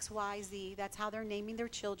are X, Y, Z. That's how they're naming their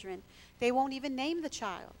children. They won't even name the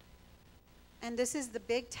child. And this is the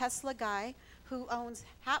big Tesla guy who owns,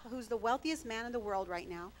 who's the wealthiest man in the world right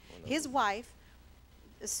now. His wife,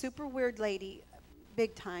 a super weird lady,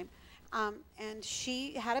 big time, and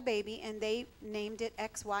she had a baby, and they named it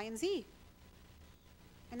X, Y, and Z.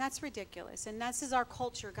 And that's ridiculous. And this is our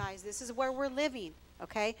culture, guys. This is where we're living,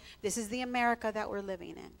 okay? This is the America that we're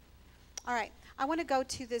living in. All right. I want to go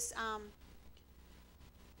to this.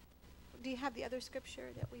 Do you have the other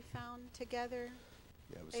scripture that we found together?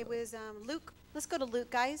 Yeah, it was Luke. Let's go to Luke,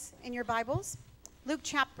 guys, in your Bibles. Luke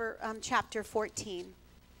chapter 14.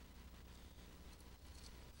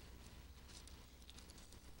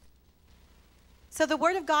 So the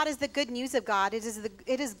word of God is the good news of God. It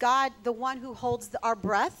is God, the one who holds our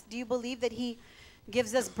breath. Do you believe that he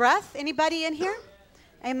gives us breath? Anybody in here?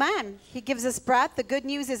 Amen. He gives us breath. The good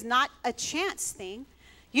news is not a chance thing.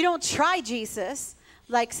 You don't try Jesus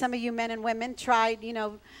like some of you men and women tried,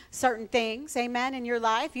 certain things, amen, in your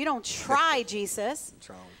life. You don't try Jesus.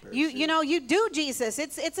 You do Jesus.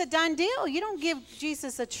 It's a done deal. You don't give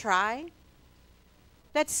Jesus a try.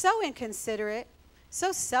 That's so inconsiderate.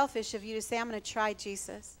 So selfish of you to say, I'm going to try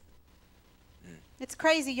Jesus. It's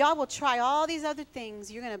crazy. Y'all will try all these other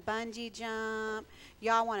things. You're going to bungee jump.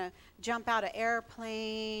 Y'all want to jump out of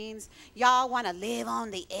airplanes. Y'all want to live on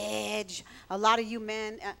the edge. A lot of you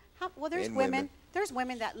men. There's women. There's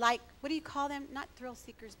women that like, what do you call them? Not thrill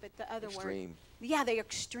seekers, but the other extreme word. Yeah, they're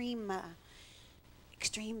extreme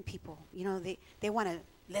people. They want to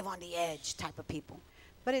live on the edge type of people.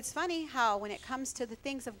 But it's funny how when it comes to the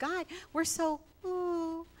things of God, we're so,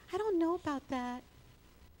 ooh, I don't know about that.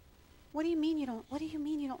 What do you mean you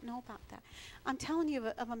don't know about that? I'm telling you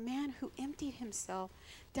of a man who emptied himself,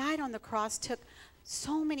 died on the cross, took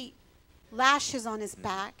so many lashes on his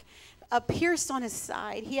back, pierced on his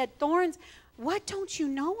side. He had thorns. What don't you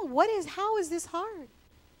know? How is this hard?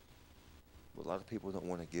 Well, a lot of people don't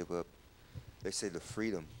want to give up. They say the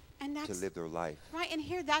freedom to live their life. Right, and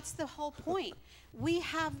here that's the whole point. We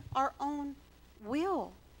have our own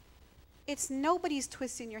will. It's nobody's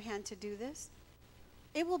twisting your hand to do this.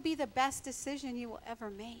 It will be the best decision you will ever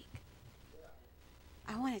make.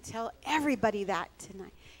 I want to tell everybody that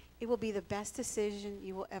tonight. It will be the best decision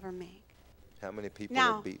you will ever make. How many people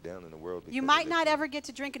are beat down in the world? You might not ever get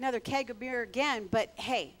to drink another keg of beer again, but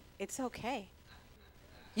hey, it's okay.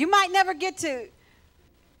 You might never get to,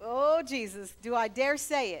 oh Jesus, do I dare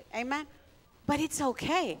say it? Amen? But it's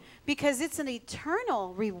okay because it's an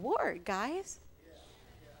eternal reward, guys.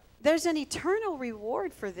 There's an eternal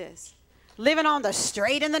reward for this. Living on the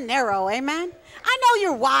straight and the narrow, amen? I know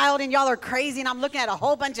you're wild and y'all are crazy, and I'm looking at a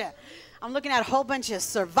whole bunch of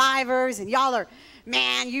survivors, and y'all are,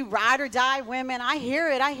 man, you ride or die women. I hear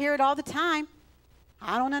it all the time.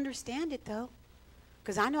 I don't understand it though,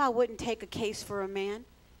 because I know I wouldn't take a case for a man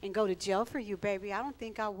and go to jail for you, baby. I don't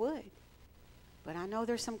think I would. But I know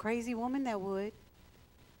there's some crazy woman that would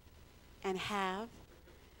and have.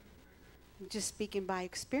 I'm just speaking by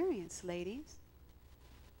experience, ladies.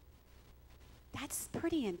 That's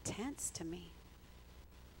pretty intense to me.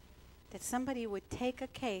 That somebody would take a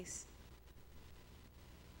case.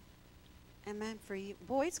 Amen, for you.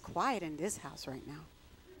 Boy, it's quiet in this house right now.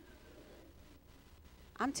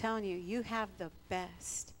 I'm telling you, you have the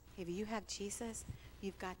best. If you have Jesus,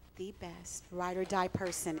 you've got the best ride or die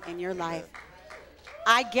person in your life.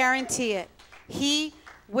 I guarantee it. He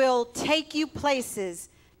will take you places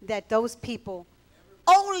that those people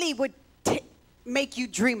only would make you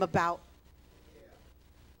dream about.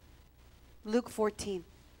 Luke 14.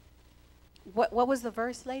 What was the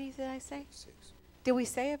verse, ladies, did I say? 6. Did we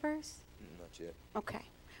say a verse? Not yet. Okay.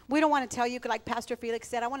 We don't want to tell you, like Pastor Felix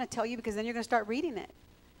said. I want to tell you because then you're going to start reading it.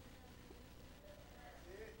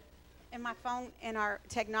 In my phone, in our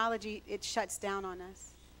technology, it shuts down on us.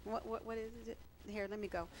 What is it? Here, let me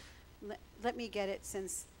go. Let me get it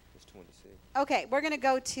since. It's 26. Okay, we're going to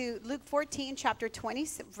go to Luke 14, chapter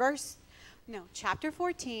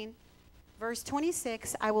 14, verse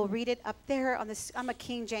 26. I will read it up there on this. I'm a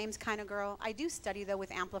King James kind of girl. I do study, though,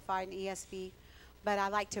 with Amplified and ESV, but I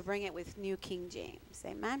like to bring it with New King James.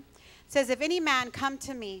 Amen? It says, if any man come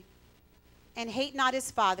to me and hate not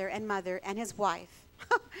his father and mother and his wife.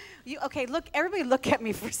 Okay, look, everybody look at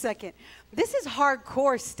me for a second. This is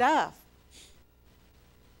hardcore stuff.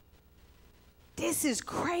 This is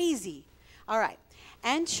crazy. All right.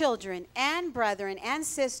 And children and brethren and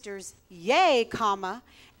sisters, yea, comma,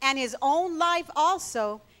 and his own life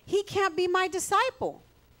also, he can't be my disciple.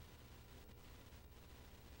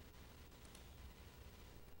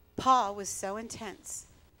 Paul was so intense.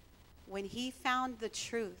 When he found the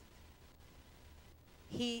truth,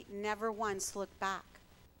 he never once looked back.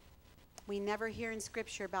 We never hear in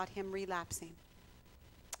Scripture about him relapsing.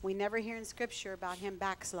 We never hear in Scripture about him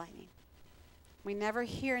backsliding. We never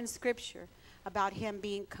hear in Scripture about him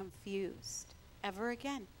being confused ever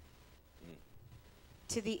again.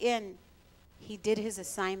 To the end, he did his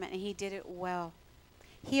assignment, and he did it well.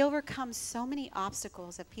 He overcomes so many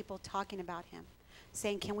obstacles of people talking about him,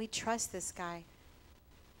 saying, can we trust this guy?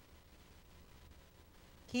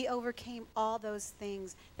 He overcame all those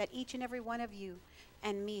things that each and every one of you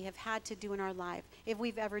and me have had to do in our life. If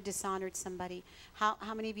we've ever dishonored somebody, how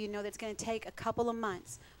many of you know that's going to take a couple of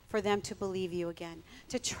months for them to believe you again,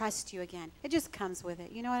 to trust you again? It just comes with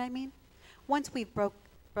it. You know what I mean? Once we've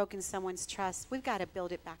broken someone's trust, we've got to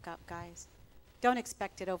build it back up, guys. Don't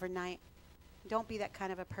expect it overnight. Don't be that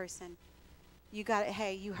kind of a person. You got it.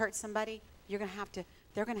 Hey, you hurt somebody, they're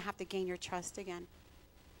going to have to gain your trust again.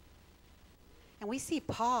 And we see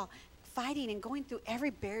Paul fighting and going through every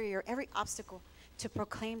barrier, every obstacle to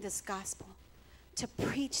proclaim this gospel, to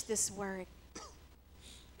preach this word.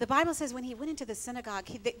 The Bible says when he went into the synagogue,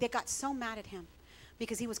 they got so mad at him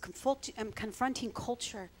because he was confronting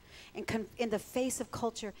culture and in the face of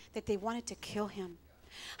culture that they wanted to kill him.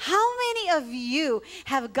 How many of you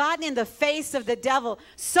have gotten in the face of the devil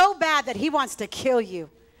so bad that he wants to kill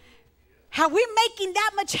you? How we making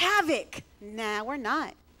that much havoc? Nah, we're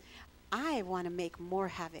not. I want to make more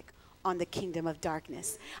havoc on the kingdom of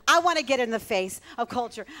darkness. I want to get in the face of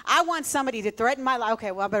culture. I want somebody to threaten my life.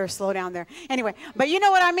 Okay, well, I better slow down there. Anyway, but you know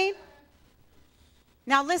what I mean?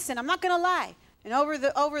 Now listen, I'm not going to lie. And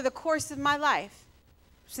over the course of my life,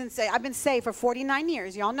 since I've been saved for 49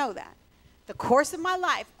 years, y'all know that. The course of my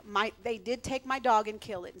life, they did take my dog and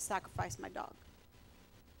kill it and sacrifice my dog.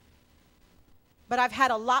 But I've had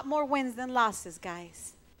a lot more wins than losses,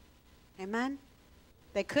 guys. Amen?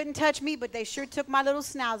 They couldn't touch me, but they sure took my little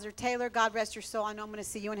schnauzer. Taylor, God rest your soul. I know I'm going to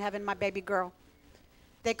see you in heaven, my baby girl.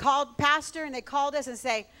 They called pastor and they called us and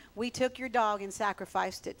say, we took your dog and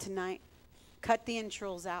sacrificed it tonight. Cut the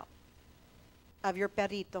entrails out of your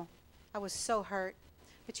perrito. I was so hurt.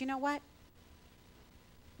 But you know what?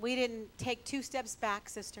 We didn't take 2 steps back,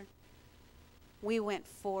 sister. We went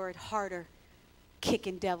forward harder,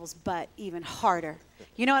 kicking devil's butt even harder.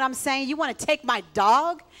 You know what I'm saying? You want to take my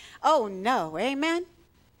dog? Oh, no. Amen?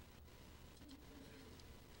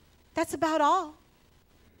 That's about all.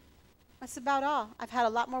 That's about all. I've had a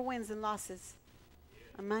lot more wins than losses.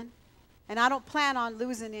 Amen? And I don't plan on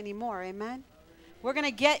losing anymore. Amen? We're going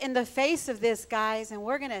to get in the face of this, guys, and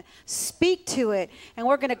we're going to speak to it, and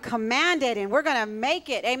we're going to command it, and we're going to make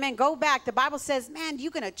it. Amen? Go back. The Bible says, man,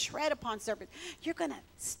 you're going to tread upon serpents. You're going to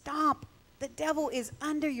stomp. The devil is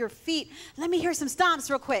under your feet. Let me hear some stomps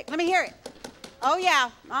real quick. Let me hear it. Oh,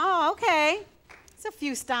 yeah. Oh, okay. It's a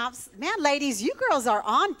few stomps. Man, ladies, you girls are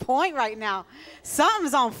on point right now.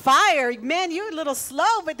 Something's on fire. Man, you're a little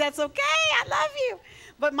slow, but that's okay. I love you.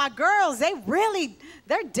 But my girls, they're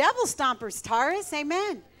devil stompers, Tarus.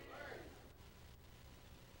 Amen.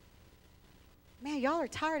 Man, y'all are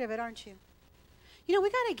tired of it, aren't you? You know,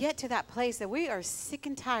 we got to get to that place that we are sick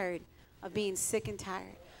and tired of being sick and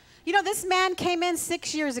tired. You know, this man came in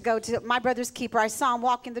 6 years ago to my brother's keeper. I saw him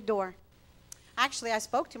walk in the door. Actually, I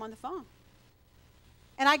spoke to him on the phone.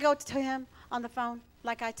 And I go to him on the phone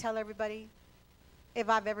like I tell everybody. if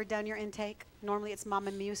I've ever done your intake. Normally it's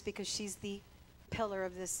Mama Muse because she's the pillar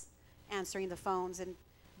of this, answering the phones and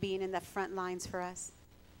being in the front lines for us.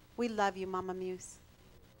 We love you, Mama Muse,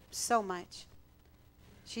 so much.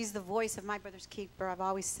 She's the voice of my brother's keeper. I've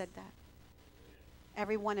always said that.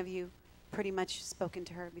 Every one of you pretty much spoken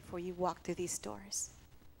to her before you walked through these doors.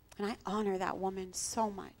 And I honor that woman so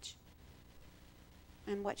much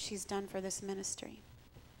and what she's done for this ministry.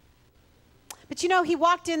 But you know, he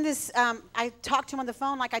walked in this, I talked to him on the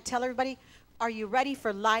phone like I tell everybody, are you ready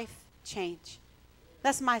for life change?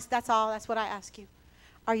 That's what I ask you.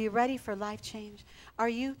 Are you ready for life change? Are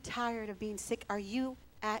you tired of being sick? Are you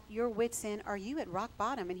at your wit's end? Are you at rock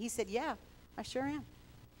bottom? And he said, yeah, I sure am.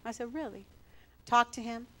 I said, really? Talked to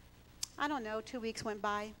him. I don't know, 2 weeks went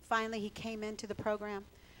by. Finally, he came into the program.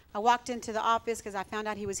 I walked into the office because I found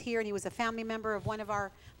out he was here, and he was a family member of one of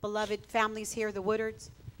our beloved families here, the Woodards.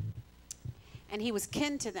 And he was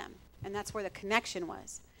kin to them, and that's where the connection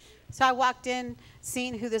was. So I walked in,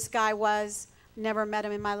 seeing who this guy was, never met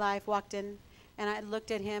him in my life, walked in, and I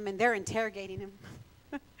looked at him, and they're interrogating him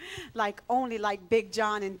like only like Big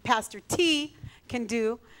John and Pastor T can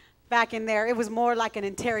do back in there. It was more like an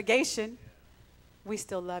interrogation. We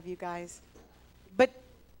still love you guys. But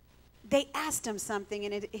they asked him something,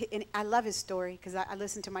 and I love his story because I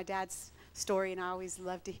listened to my dad's story, and I always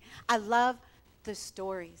loved it. I love the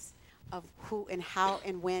stories of who and how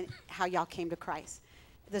and when, how y'all came to Christ.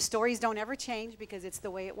 The stories don't ever change because it's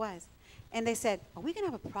the way it was. And they said, are we going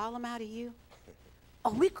to have a problem out of you?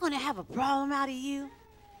 Are we going to have a problem out of you?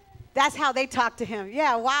 That's how they talked to him.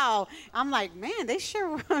 Yeah, wow. I'm like, man, they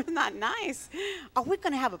sure were not nice. Are we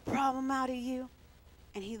going to have a problem out of you?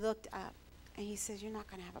 And he looked up, and he says, you're not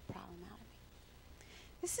going to have a problem out of me.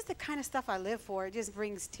 This is the kind of stuff I live for. It just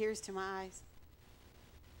brings tears to my eyes.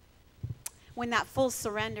 When that full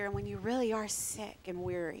surrender, and when you really are sick and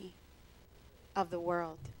weary of the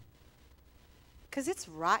world. Because it's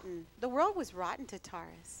rotten. The world was rotten to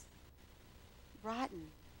Tarus. Rotten.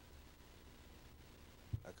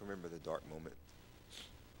 I can remember the dark moment.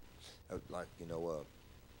 Like, you know,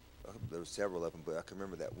 there were several of them, but I can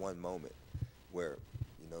remember that one moment where,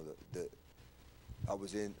 you know, I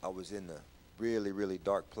was in a really, really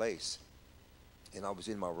dark place, and I was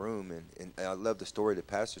in my room, and I love the story that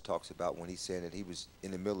Pastor talks about when he's saying that he was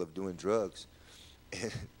in the middle of doing drugs,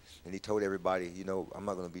 and he told everybody, you know, I'm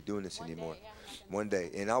not going to be doing this anymore. One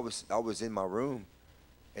day, and I was in my room,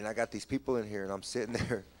 and I got these people in here, and I'm sitting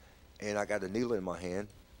there, and I got a needle in my hand,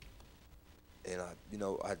 and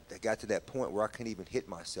I got to that point where I couldn't even hit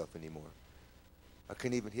myself anymore. I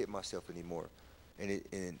couldn't even hit myself anymore,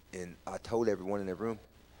 and I told everyone in the room,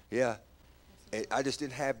 yeah, and I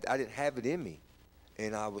didn't have it in me,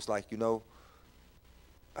 and I was like, you know,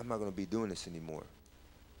 I'm not going to be doing this anymore.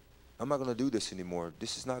 I'm not going to do this anymore.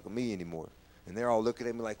 This is not me anymore. And they're all looking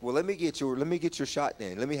at me like, well, let me get your shot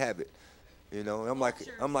then. Let me have it. You know, I'm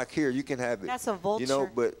like, here, you can have it. That's a vulture. You know,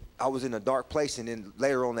 but I was in a dark place, and then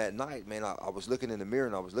later on that night, man, I was looking in the mirror,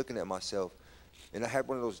 and I was looking at myself, and I had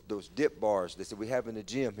one of those dip bars that we have in the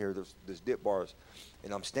gym here, those dip bars,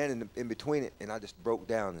 and I'm standing in between it, and I just broke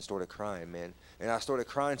down and started crying, man. And I started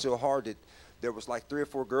crying so hard that there was like 3 or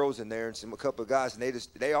 4 girls in there and a couple of guys, and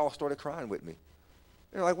they all started crying with me.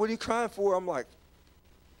 They're like, what are you crying for? I'm like,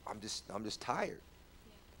 I'm just tired.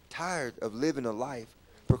 Tired of living a life,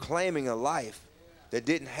 proclaiming a life that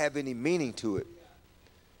didn't have any meaning to it.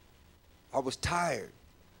 I was tired.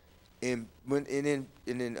 And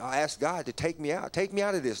then I asked God to take me out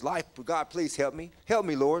of this life. God, please help me. Help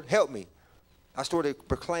me, Lord. Help me. I started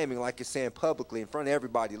proclaiming, like it's saying publicly in front of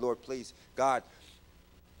everybody, Lord, please, God,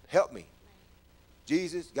 help me.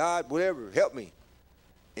 Jesus, God, whatever, help me.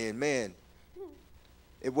 And man,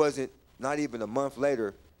 it wasn't not even a month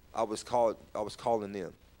later, I was calling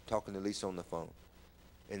them, talking to Lisa on the phone.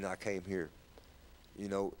 And I came here, you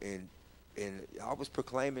know, and I was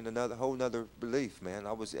proclaiming whole nother belief, man.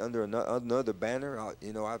 I was under another banner. I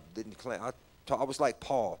didn't claim. I was like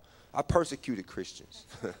Paul. I persecuted Christians.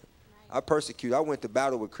 I went to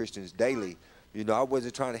battle with Christians daily. You know, I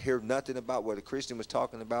wasn't trying to hear nothing about what a Christian was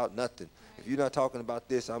talking about, nothing. If you're not talking about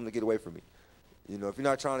this, I'm going to get away from you. You know, if you're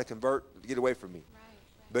not trying to convert, get away from me.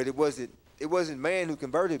 But it wasn't man who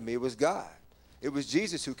converted me. It was God. It was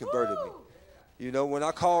Jesus who converted me. You know, when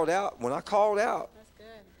I called out,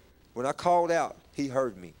 he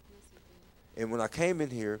heard me. And when I came in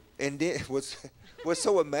here, and then what's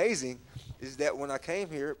so amazing is that when I came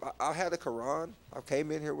here, I had a Quran. I came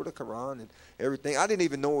in here with a Quran and everything. I didn't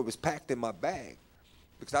even know it was packed in my bag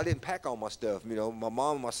because I didn't pack all my stuff. You know, my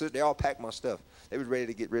mom and my sister, they all packed my stuff. They was ready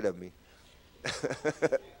to get rid of me.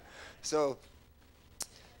 So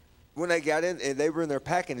when they got in and they were in there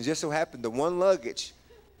packing, it just so happened the one luggage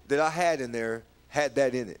that I had in there had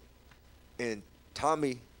that in it. And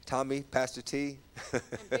Tommy, Pastor T, And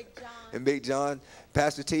Big John. and Big John,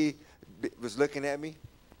 Pastor T was looking at me,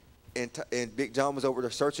 and Big John was over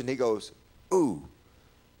there searching. He goes, ooh,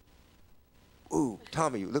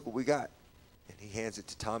 Tommy, look what we got. And he hands it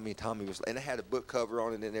to Tommy, and Tommy was, and it had a book cover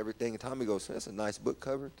on it and everything. And Tommy goes, that's a nice book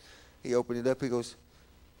cover. He opened it up. He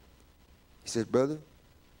said, brother,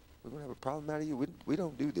 we're gonna have a problem out of you. We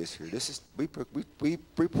don't do this here. This is we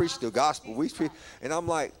preach the gospel. And I'm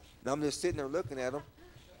like, and I'm just sitting there looking at him,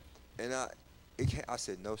 and I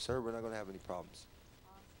said, no, sir, we're not gonna have any problems.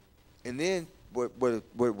 And then what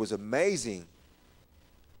was amazing.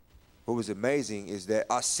 What was amazing is that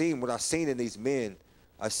what I seen in these men.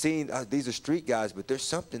 I seen these are street guys, but there's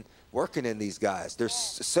something working in these guys.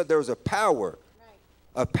 There's a power,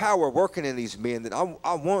 working in these men that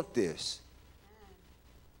I want this.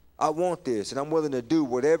 I want this, and I'm willing to do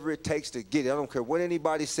whatever it takes to get it. I don't care what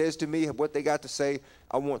anybody says to me, what they got to say.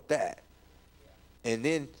 I want that. And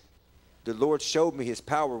then the Lord showed me his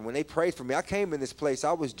power. When they prayed for me, I came in this place.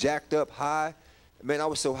 I was jacked up high. Man, I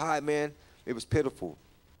was so high, man, it was pitiful.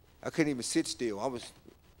 I couldn't even sit still. I was,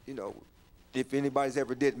 if anybody's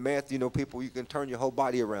ever did meth, people, you can turn your whole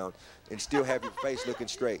body around and still have your face looking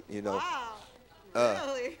straight, Wow.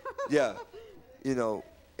 Really? Yeah.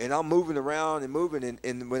 And I'm moving around and moving,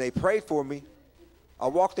 and when they prayed for me, I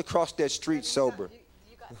walked across that street sober.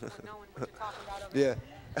 You got someone knowing what you're talking about over there.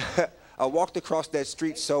 Yeah. I walked across that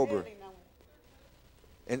street sober.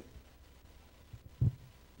 And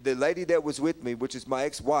the lady that was with me, which is my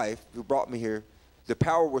ex-wife who brought me here, the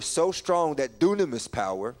power was so strong, that dunamis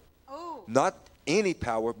power, not any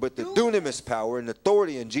power, but the dunamis power and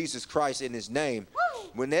authority in Jesus Christ in his name. Woo!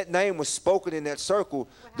 When that name was spoken in that circle,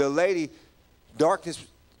 the lady, darkness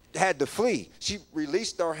had to flee. She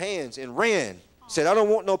released her hands and ran. Said, I don't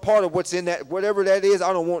want no part of what's in that, whatever that is,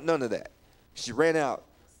 I don't want none of that. She ran out.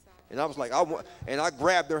 And I was like, and I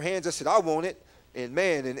grabbed her hands. I said, I want it. And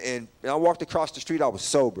man, and I walked across the street. I was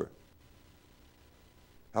sober.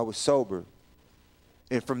 I was sober.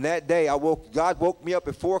 And from that day, God woke me up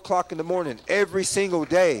at 4 o'clock in the morning every single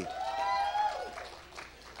day.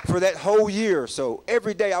 For that whole year or so,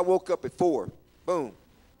 every day I woke up at 4. Boom.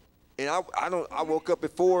 And I woke up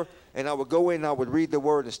at 4, and I would go in and I would read the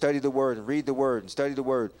word and study the word and read the word and study the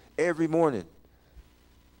word every morning.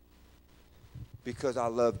 Because I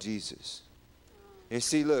love Jesus. And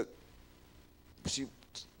see, look,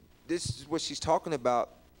 this is what she's talking about,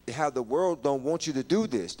 how the world don't want you to do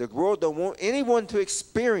this. The world don't want anyone to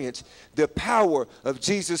experience the power of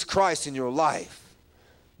Jesus Christ in your life.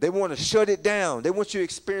 They want to shut it down. They want you to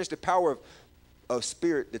experience the power of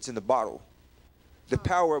spirit that's in the bottle. The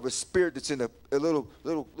power of a spirit that's in a little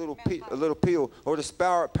pill, or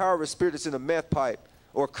the power of a spirit that's in a meth pipe,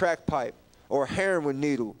 or a crack pipe, or a heroin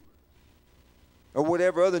needle, or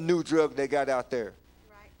whatever other new drug they got out there.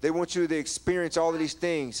 Right. They want you to experience all of these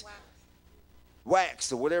things.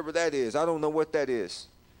 Wax or whatever that is. I don't know what that is.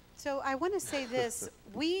 So I want to say this.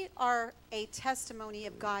 We are a testimony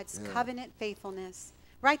of God's covenant faithfulness.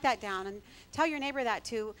 Write that down and tell your neighbor that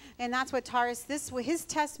too. And that's what Tarus, his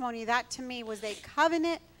testimony, that to me was a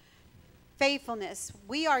covenant faithfulness.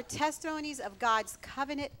 We are testimonies of God's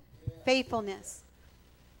covenant faithfulness.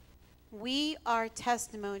 We are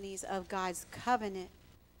testimonies of God's covenant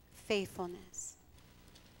faithfulness.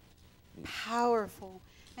 Powerful.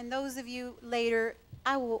 And those of you later,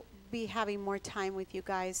 I will be having more time with you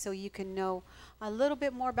guys so you can know a little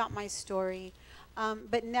bit more about my story.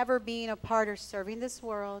 But never being a part or serving this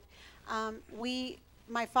world.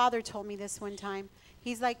 My father told me this one time.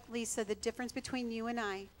 He's like, Lisa, the difference between you and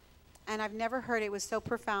I've never heard it, it was so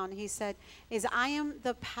profound. He said, is I am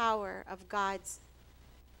the power of God's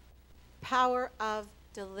power of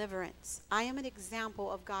deliverance. I am an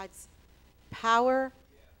example of God's power,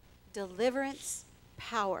 deliverance,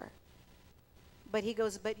 power. But he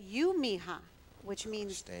goes, but you, Mija, which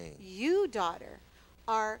means you, daughter,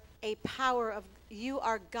 are a power of, you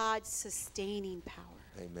are God's sustaining power.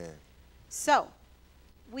 Amen. So,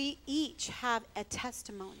 we each have a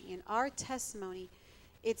testimony. In our testimony,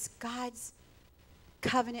 it's God's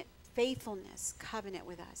covenant faithfulness, covenant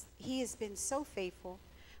with us. He has been so faithful.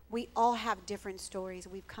 We all have different stories.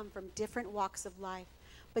 We've come from different walks of life.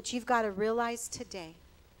 But you've got to realize today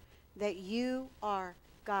that you are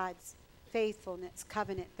God's faithfulness,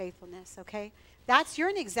 covenant faithfulness, okay? You're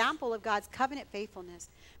an example of God's covenant faithfulness.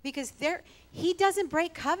 Because he doesn't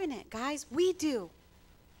break covenant, guys. We do.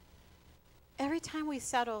 Every time we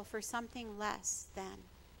settle for something less than,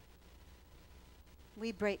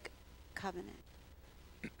 we break covenant.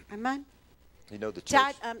 Amen? You know, the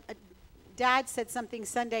church. Dad said something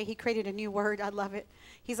Sunday. He created a new word. I love it.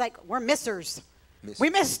 He's like, we're missers. Miss- We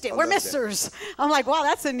missed it. I We're love that. missers. I'm like, wow,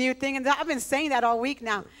 that's a new thing. And I've been saying that all week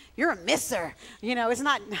now. You're a misser. You know, it's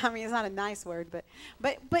not, I mean, it's not a nice word, but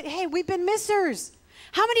hey, we've been missers.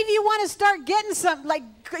 How many of you want to start getting some, like,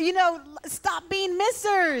 you know, stop being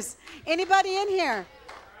missers? Anybody in here?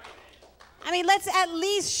 I mean, let's at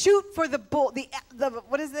least shoot for the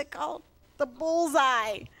what is it called? The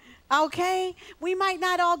bullseye. Okay? We might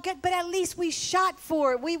not all get, but at least we shot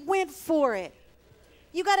for it. We went for it.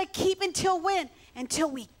 You got to keep until when? Until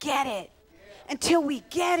we get it. Until we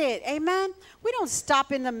get it. Amen? We don't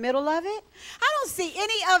stop in the middle of it. I don't see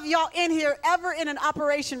any of y'all in here ever in an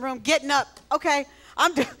operation room getting up. Okay,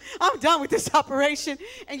 I'm done with this operation.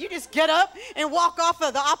 And you just get up and walk off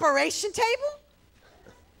of the operation table?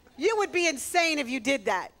 You would be insane if you did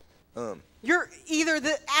that. You're either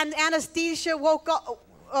the anesthesia wore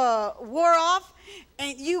off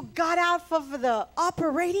and you got out of the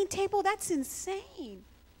operating table. That's insane.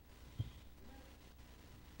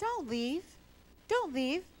 Don't leave. Don't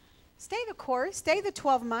leave. Stay the course. Stay the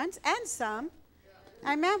 12 months and some.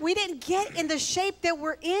 Amen. We didn't get in the shape that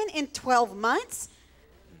we're in 12 months.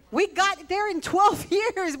 We got there in 12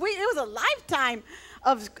 years. It was a lifetime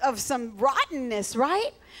of some rottenness, right?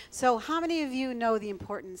 So how many of you know the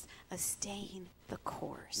importance of staying the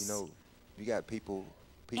course? You know, you got people.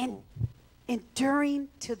 Enduring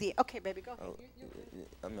to the, okay, baby, go ahead. Oh,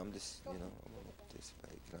 I'm just, you know, I'm going to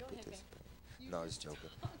participate. Can I participate? No, I'm just joking.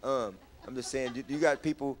 I'm just saying, you got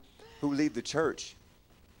people who leave the church,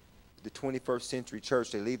 the 21st century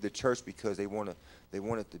church. They leave the church because they want it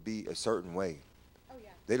to be a certain way. Oh,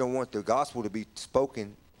 yeah. They don't want the gospel to be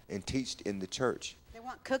spoken and taught in the church. They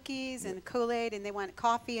want cookies and Kool-Aid, and they want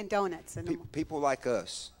coffee and donuts. And people like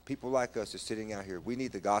us are sitting out here. We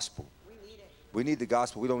need the gospel. We need the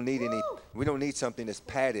gospel. We don't need any. We don't need something that's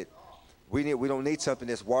padded. We don't need something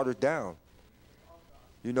that's watered down.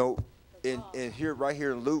 You know, right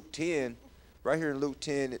here in Luke 10, verse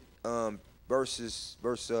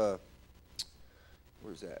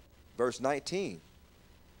 19,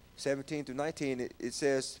 17 through 19. It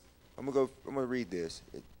says, I'm gonna read this.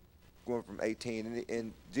 Going from 18,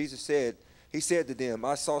 and Jesus said, He said to them,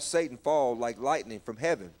 I saw Satan fall like lightning from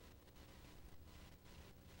heaven,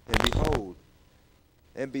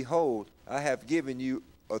 and behold, I have given you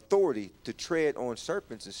authority to tread on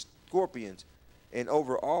serpents and scorpions, and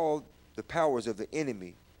over all the powers of the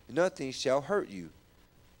enemy. Nothing shall hurt you.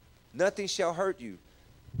 Nothing shall hurt you.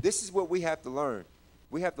 This is what we have to learn.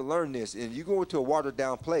 We have to learn this. And you go into a watered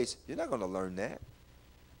down place, you're not going to learn that.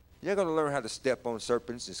 You're not going to learn how to step on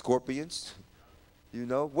serpents and scorpions. You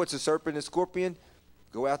know, what's a serpent and scorpion?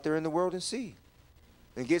 Go out there in the world and see.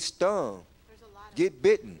 And get stung. Get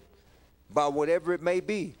bitten by whatever it may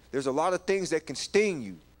be. There's a lot of things that can sting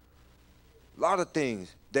you. A lot of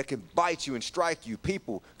things that can bite you and strike you.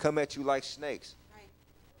 People come at you like snakes. Right.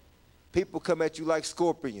 People come at you like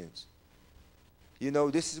scorpions. You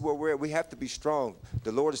know, this is where we're at. We have to be strong.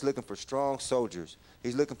 The Lord is looking for strong soldiers.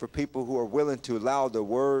 He's looking for people who are willing to allow the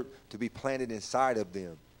word to be planted inside of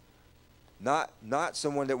them. Not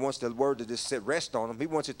someone that wants the word to just rest on them. He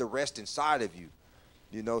wants it to rest inside of you,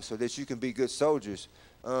 you know, so that you can be good soldiers,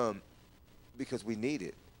 because we need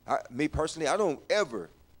it. Me personally, I don't ever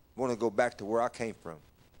want to go back to where I came from.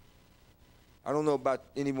 I don't know about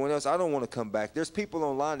anyone else. I don't want to come back. There's people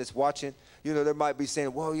online that's watching. You know, they might be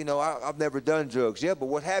saying, well, you know, I've never done drugs. Yeah, but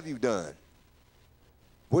what have you done?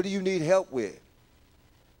 What do you need help with?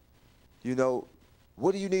 You know,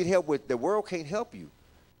 what do you need help with? The world can't help you.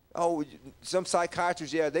 Oh, some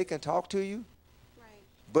psychiatrists, yeah, they can talk to you. Right.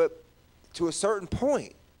 But to a certain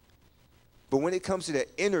point. But when it comes to that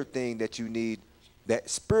inner thing that you need, that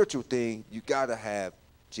spiritual thing, you got to have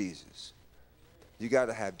Jesus. You got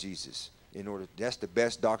to have Jesus in order. That's the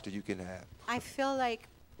best doctor you can have. I feel like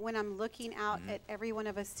when I'm looking out at every one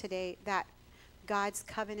of us today, that God's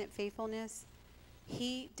covenant faithfulness,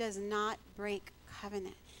 He does not break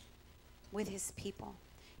covenant with His people.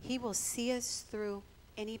 He will see us through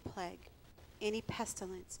any plague, any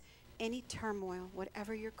pestilence, any turmoil,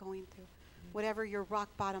 whatever you're going through, whatever your rock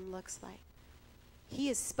bottom looks like. He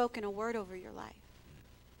has spoken a word over your life.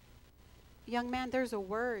 Young man, there's a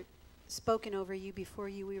word spoken over you before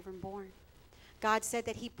you were even born. God said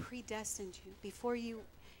that He predestined you. Before you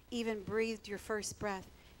even breathed your first breath,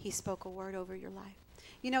 He spoke a word over your life.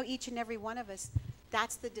 You know, each and every one of us,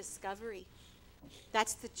 that's the discovery.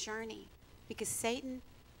 That's the journey. Because Satan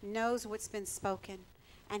knows what's been spoken,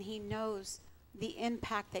 and he knows the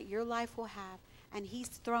impact that your life will have. And he's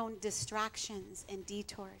thrown distractions and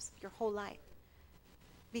detours your whole life,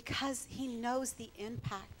 because he knows the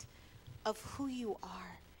impact of who you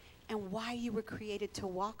are and why you were created to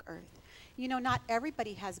walk earth. You know, not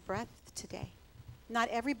everybody has breath today. Not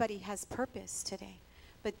everybody has purpose today.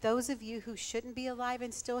 But those of you who shouldn't be alive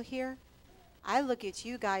and still here, I look at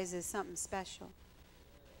you guys as something special.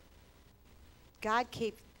 God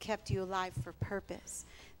kept you alive for purpose.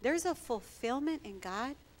 There's a fulfillment in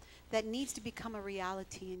God that needs to become a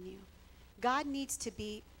reality in you. God needs to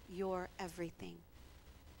be your everything.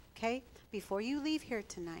 Okay? Before you leave here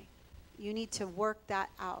tonight, you need to work that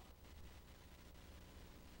out.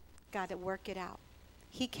 Got to work it out.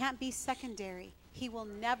 He can't be secondary. He will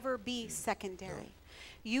never be secondary.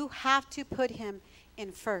 You have to put him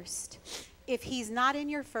in first. If he's not in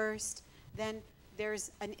your first, then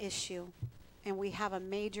there's an issue. And we have a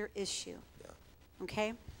major issue.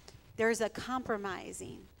 Okay? There's a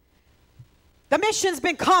compromising. The mission's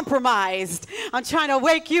been compromised. I'm trying to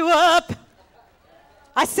wake you up.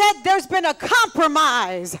 I said there's been a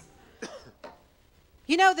compromise.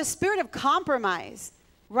 You know, the spirit of compromise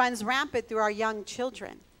runs rampant through our young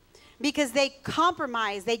children because they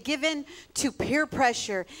compromise. They give in to peer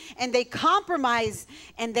pressure, and they compromise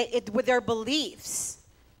with their beliefs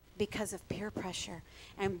because of peer pressure.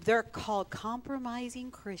 And they're called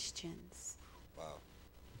compromising Christians. Wow.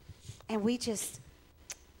 And we just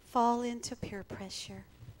fall into peer pressure.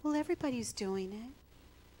 Well, everybody's doing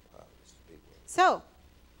it. Wow, that's a big one. So,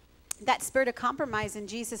 that spirit of compromise in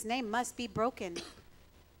Jesus' name must be broken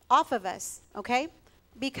off of us, okay?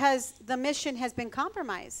 Because the mission has been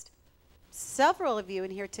compromised. Several of you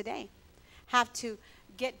in here today have to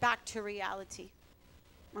get back to reality,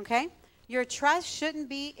 okay? Your trust shouldn't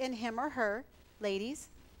be in him or her, ladies,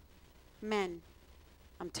 men.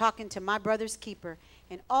 I'm talking to my brother's keeper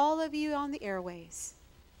and all of you on the airways.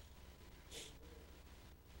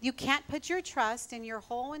 You can't put your trust in your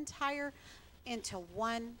whole entire into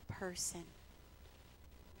one person.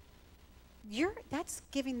 That's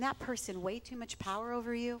giving that person way too much power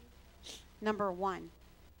over you. Number one,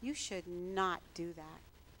 you should not do that.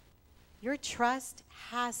 Your trust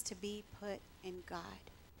has to be put in God.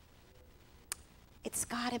 It's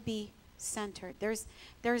got to be centered.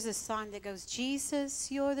 There's a song that goes,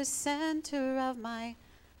 Jesus, you're the center of my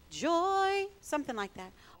joy. Something like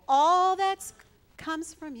that. All that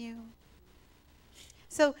comes from you.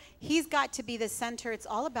 So he's got to be the center. It's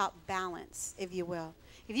all about balance, if you will.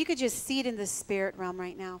 If you could just see it in the spirit realm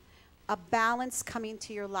right now, a balance coming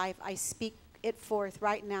to your life. I speak it forth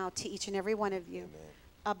right now to each and every one of you. Amen.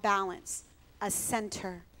 A balance, a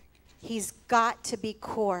center. He's got to be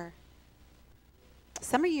core.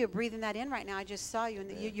 Some of you are breathing that in right now. I just saw you,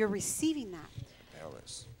 and you're receiving that.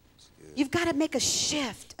 Balance. Good. You've got to make a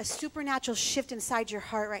shift, a supernatural shift inside your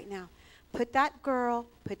heart right now. Put that girl,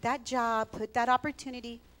 put that job, put that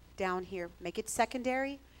opportunity down here. Make it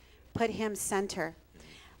secondary. Put him center.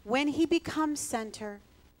 When he becomes center,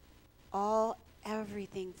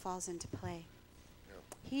 everything falls into play.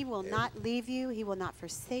 He will not leave you. He will not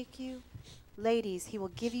forsake you. Ladies, he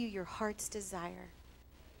will give you your heart's desire.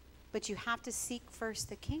 But you have to seek first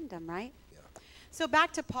the kingdom, right? Yeah. So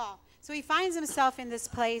back to Paul. So he finds himself in this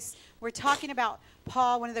place. We're talking about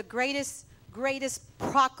Paul, one of the greatest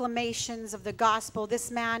proclamations of the gospel. This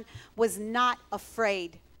man was not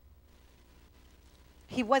afraid.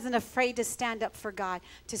 He wasn't afraid to stand up for God,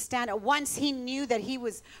 to stand up. Once he knew that he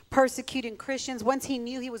was persecuting Christians, once he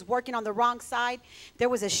knew he was working on the wrong side, there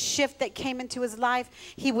was a shift that came into his life.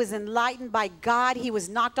 He was enlightened by God. He was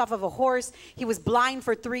knocked off of a horse. He was blind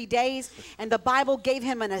for 3 days. And the Bible gave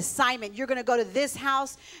him an assignment. You're going to go to this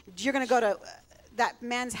house. You're going to go to that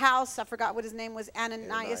man's house. I forgot what his name was,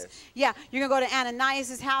 Ananias. Yeah, you're going to go to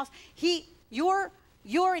Ananias' house.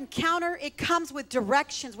 Your encounter, it comes with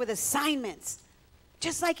directions, with assignments.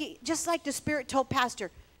 Just like the Spirit told Pastor,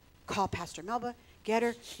 call Pastor Melba, get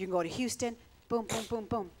her, you can go to Houston, boom, boom, boom,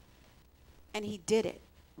 boom. And he did it,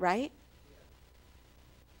 right?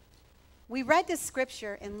 We read this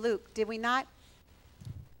scripture in Luke, did we not?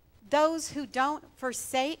 Those who don't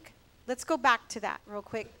forsake, let's go back to that real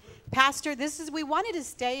quick. Pastor, we wanted to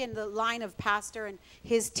stay in the line of Pastor and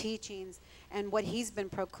his teachings and what he's been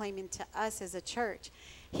proclaiming to us as a church.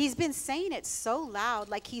 He's been saying it so loud,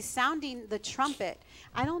 like he's sounding the trumpet.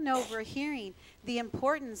 I don't know if we're hearing the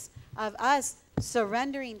importance of us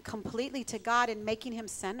surrendering completely to God and making him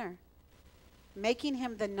center, making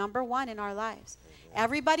him the number one in our lives.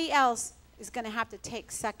 Everybody else is going to have to take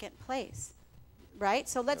second place, right?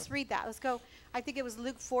 So let's read that. Let's go. I think it was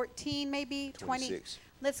Luke 14, maybe 20.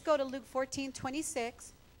 Let's go to Luke 14,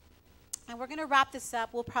 26. And we're going to wrap this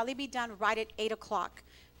up. We'll probably be done right at 8 o'clock.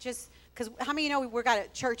 Just because, how many of you know we've got a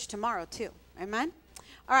church tomorrow too? Amen?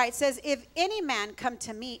 All right, it says, if any man come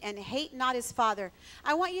to me and hate not his father.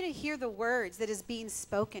 I want you to hear the words that is being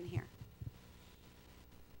spoken here.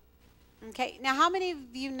 Okay, now how many of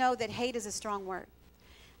you know that hate is a strong word?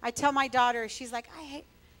 I tell my daughter, she's like, I hate.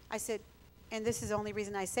 I said, and this is the only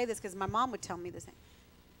reason I say this because my mom would tell me the same.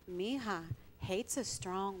 Mija, hate's a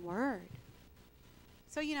strong word.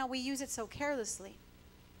 So, you know, we use it so carelessly.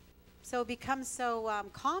 So it becomes so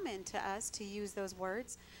common to us to use those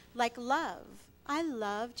words like love. I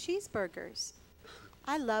love cheeseburgers.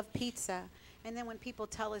 I love pizza. And then when people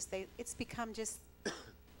tell us it's become just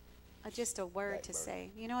a word to say.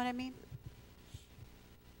 You know what I mean?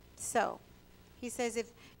 So he says,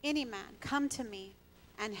 if any man come to me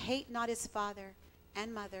and hate not his father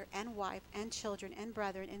and mother and wife and children and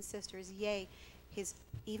brethren and sisters, yea,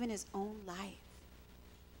 even his own life.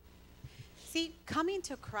 See, coming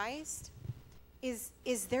to Christ is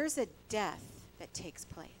there's a death that takes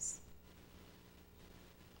place.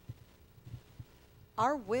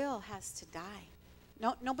 Our will has to die.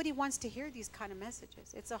 Nobody wants to hear these kind of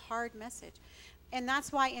messages. It's a hard message. And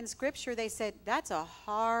that's why in Scripture they said, that's a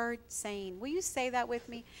hard saying. Will you say that with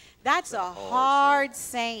me? That's a hard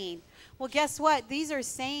saying. Well, guess what? These are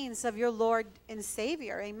sayings of your Lord and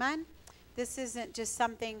Savior. Amen? This isn't just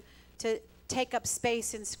something to take up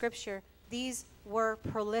space in Scripture. These were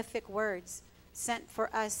prolific words sent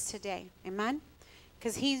for us today. Amen?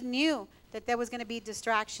 Because he knew that there was going to be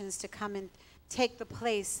distractions to come and take the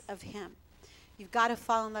place of him. You've got to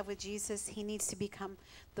fall in love with Jesus. He needs to become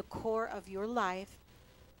the core of your life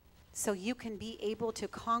so you can be able to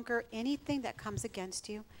conquer anything that comes against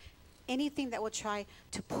you, anything that will try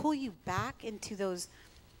to pull you back into those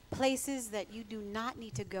places that you do not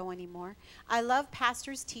need to go anymore. I love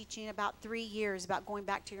pastors teaching about 3 years about going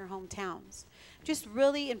back to your hometowns. Just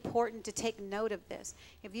really important to take note of this.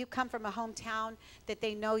 If you come from a hometown that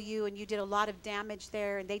they know you and you did a lot of damage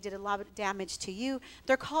there and they did a lot of damage to you,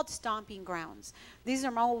 they're called stomping grounds. These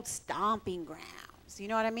are my old stomping grounds. You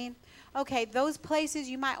know what I mean? Okay, those places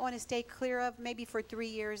you might want to stay clear of maybe for 3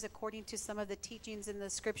 years. According to some of the teachings in the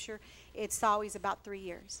Scripture, it's always about 3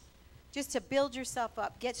 years. Just to build yourself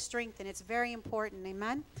up, get strengthened. It's very important,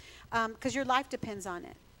 amen? Because your life depends on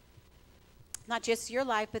it. Not just your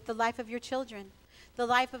life, but the life of your children, the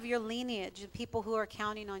life of your lineage, the people who are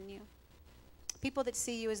counting on you, people that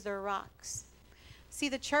see you as their rocks. See,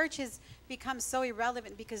 the church has become so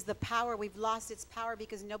irrelevant because we've lost its power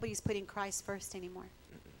because nobody's putting Christ first anymore.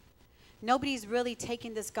 Nobody's really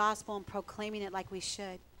taking this gospel and proclaiming it like we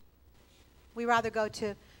should. We rather go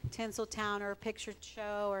to Tinseltown or a picture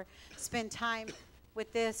show or spend time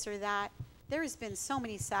with this or that. There has been so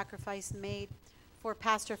many sacrifices made for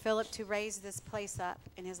Pastor Philip to raise this place up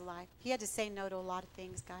in his life. He had to say no to a lot of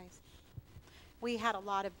things, guys. We had a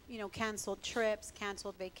lot of, canceled trips,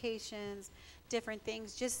 canceled vacations, different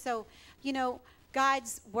things, just so,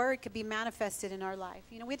 God's word could be manifested in our life.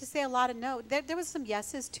 We had to say a lot of no. There was some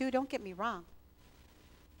yeses too, don't get me wrong.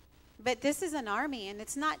 But this is an army, and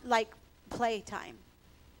it's not like playtime.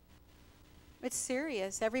 It's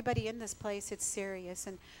serious. Everybody in this place, it's serious.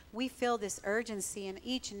 And we feel this urgency in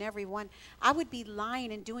each and every one. I would be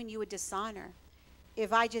lying and doing you a dishonor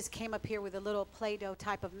if I just came up here with a little Play-Doh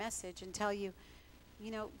type of message and tell you,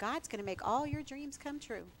 God's going to make all your dreams come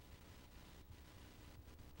true.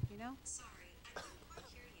 Sorry, I couldn't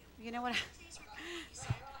hear you. You know what?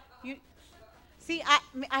 See,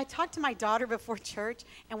 I talked to my daughter before church,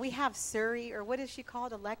 and we have Siri, or what is she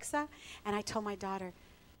called, Alexa? And I told my daughter,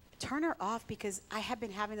 turn her off because I have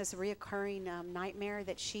been having this reoccurring nightmare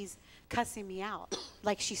that she's cussing me out.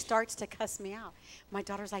 Like she starts to cuss me out. My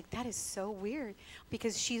daughter's like, that is so weird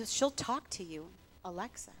because she'll talk to you,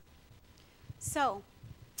 Alexa. So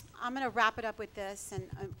I'm going to wrap it up with this, and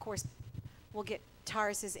of course we'll get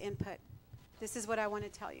Tarus's input. This is what I want to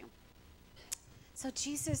tell you. So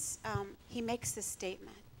Jesus, he makes this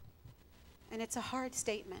statement, and it's a hard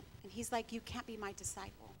statement. And he's like, you can't be my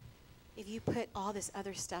disciple if you put all this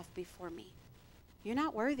other stuff before me. You're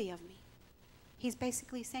not worthy of me. He's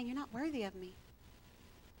basically saying, you're not worthy of me.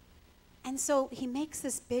 And so he makes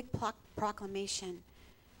this big proclamation.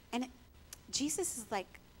 And Jesus is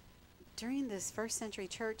like, during this first century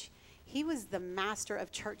church, he was the master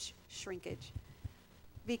of church shrinkage.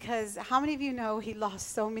 Because how many of you know he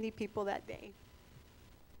lost so many people that day?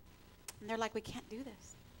 And they're like, we can't do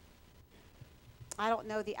this. I don't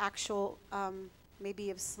know the actual,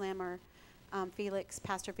 maybe of Slim or Felix,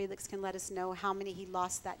 Pastor Felix can let us know how many he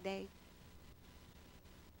lost that day.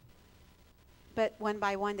 But one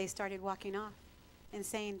by one, they started walking off and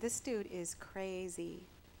saying, this dude is crazy.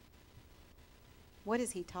 What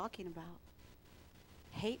is he talking about?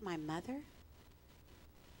 Hate my mother?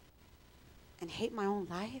 and hate my own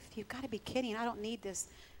life? You've got to be kidding. I don't need this.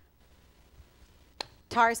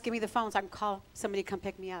 Tarus, give me the phone so I can call somebody to come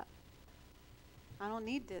pick me up. I don't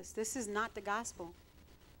need this. This is not the gospel.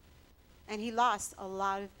 And he lost a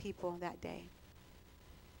lot of people that day.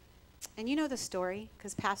 And you know the story,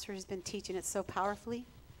 because Pastor has been teaching it so powerfully.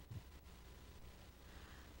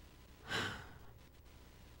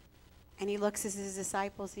 And he looks at his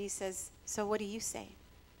disciples and he says, so what do you say?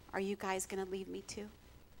 Are you guys going to leave me too?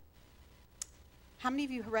 How many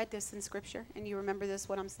of you read this in Scripture and you remember this,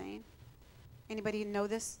 what I'm saying? Anybody know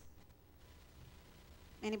this?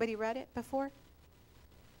 Anybody read it before?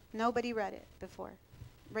 Nobody read it before.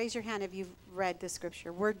 Raise your hand if you've read the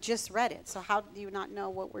Scripture. We're just read it, so how do you not know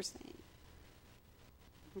what we're saying?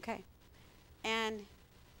 Okay. And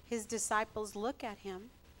his disciples look at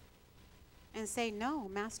him and say, no,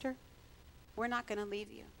 Master, we're not going to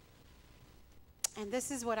leave you. And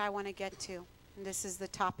this is what I want to get to. And this is the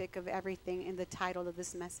topic of everything in the title of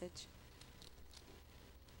this message.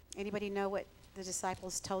 Anybody know what the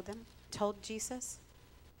disciples told Jesus?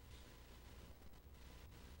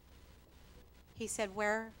 He said,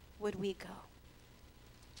 where would we go?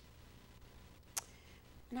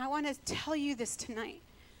 And I want to tell you this tonight.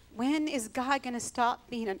 When is God going to stop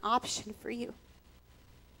being an option for you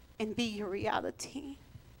and be your reality?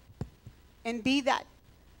 And be that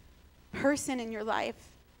person in your life,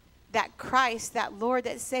 that Christ, that Lord,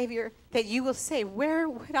 that Savior, that you will say, where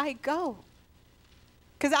would I go?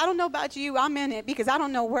 Because I don't know about you, I'm in it because I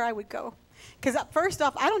don't know where I would go. Because first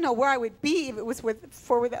off, I don't know where I would be if it was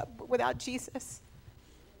without Jesus.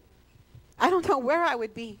 I don't know where I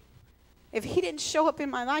would be if he didn't show up in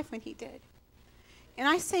my life when he did. And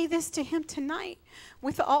I say this to him tonight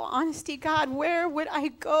with all honesty, God, where would I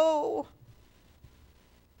go?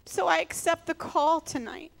 So I accept the call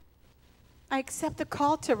tonight. I accept the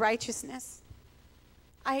call to righteousness.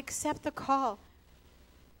 I accept the call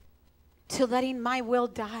to letting my will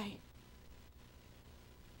die.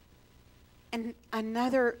 And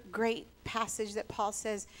another great passage that Paul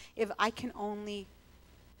says, if I can only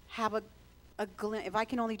have a glimpse, if I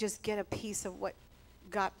can only just get a piece of what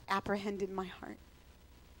God apprehended in my heart.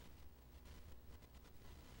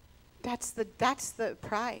 That's the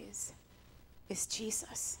prize, is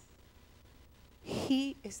Jesus.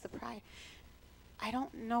 He is the prize. I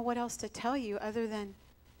don't know what else to tell you other than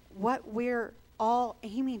what we're all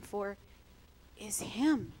aiming for is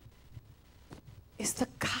him. Is the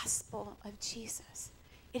gospel of Jesus.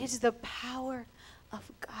 It is the power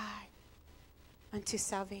of God unto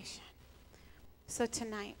salvation. So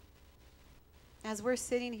tonight, as we're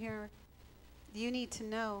sitting here, you need to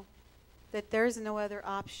know that there's no other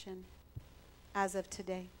option as of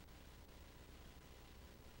today.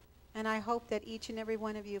 And I hope that each and every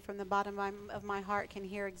one of you from the bottom of my heart can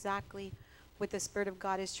hear exactly what the Spirit of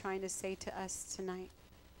God is trying to say to us tonight.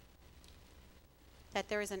 That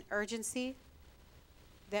there is an urgency,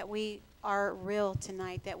 that we are real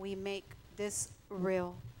tonight, that we make this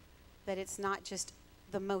real, that it's not just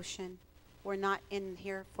the motion. We're not in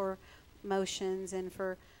here for motions and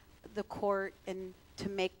for the court and to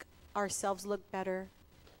make ourselves look better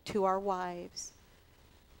to our wives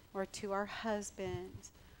or to our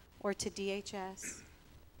husbands or to DHS.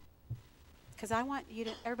 Because I want you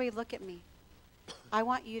to, everybody look at me. I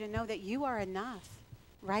want you to know that you are enough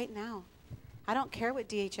right now. I don't care what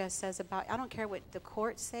DHS says about you. I don't care what the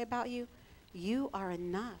courts say about you. You are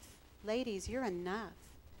enough. Ladies, you're enough.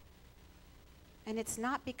 And it's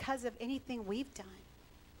not because of anything we've done.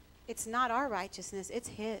 It's not our righteousness. It's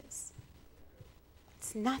his.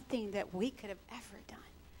 It's nothing that we could have ever done.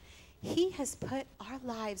 He has put our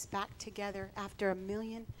lives back together after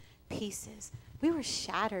 1,000,000 pieces. We were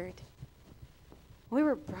shattered. We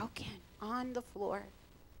were broken on the floor.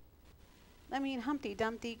 I mean, Humpty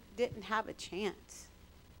Dumpty didn't have a chance.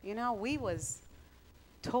 You know, we was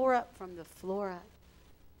tore up from the floor up,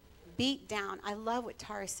 beat down. I love what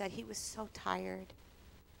Tarus said. He was so tired.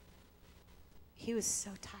 He was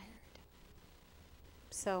so tired.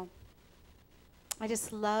 So I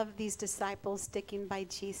just love these disciples sticking by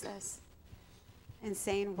Jesus and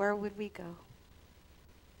saying, where would we go?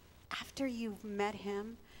 After you've met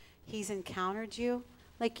him, he's encountered you.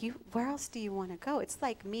 Like, where else do you want to go? It's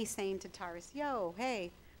like me saying to Tarus, yo,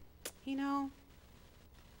 hey, you know,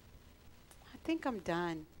 I think I'm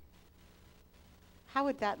done. How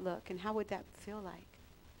would that look and how would that feel like?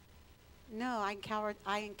 No, I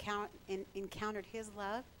encountered his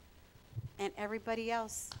love, and everybody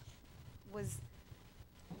else was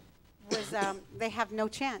they have no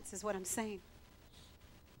chance, is what I'm saying.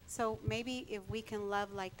 So maybe if we can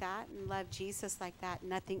love like that and love Jesus like that,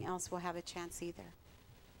 nothing else will have a chance either.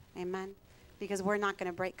 Amen. because we're not going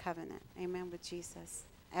to break covenant, amen, with Jesus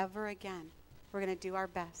ever again. We're going to do our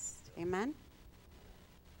best, amen.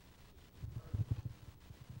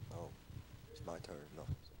 Oh, it's my turn.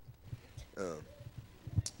 No.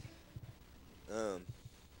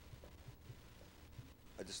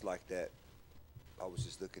 I just like that. I was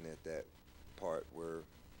just looking at that part where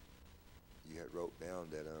you had wrote down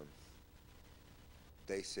that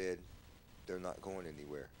they said they're not going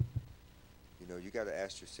anywhere. You know, you got to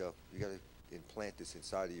ask yourself, you got to implant this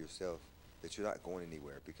inside of yourself that you're not going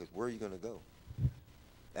anywhere, because where are you going to go?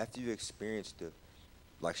 After you experience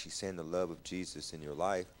like she's saying, the love of Jesus in your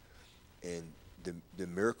life and the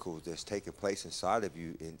miracles that's taking place inside of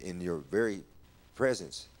you in your very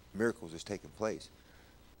presence, miracles that's taking place.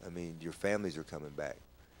 I mean, your families are coming back.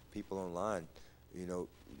 People online, you know,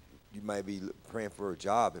 you might be praying for a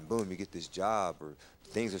job and boom, you get this job, or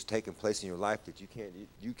things that's taking place in your life that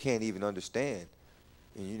you can't even understand.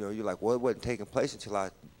 And you know, you're like, well, it wasn't taking place until I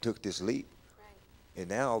took this leap. Right. And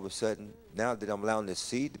now all of a sudden, now that I'm allowing this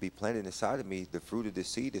seed to be planted inside of me, the fruit of this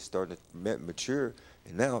seed is starting to mature.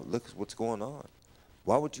 And now look what's going on.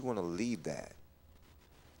 Why would you want to leave that,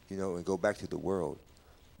 you know, and go back to the world?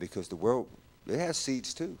 Because the world, it has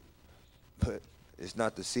seeds too, but it's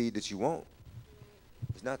not the seed that you want.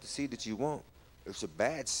 It's not the seed that you want. It's a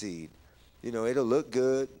bad seed. You know, it'll look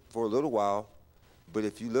good for a little while, but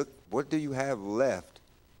if you look, what do you have left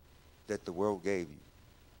that the world gave you?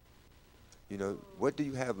 You know, what do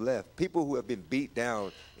you have left? People who have been beat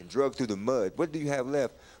down and drugged through the mud, what do you have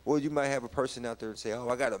left? Well, you might have a person out there and say, oh,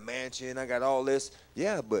 I got a mansion, I got all this.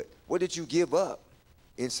 Yeah, but what did you give up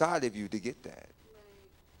inside of you to get that? Right.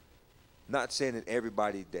 Not saying that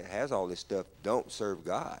everybody that has all this stuff don't serve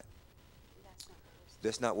God.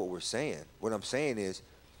 That's not what we're saying. What I'm saying is,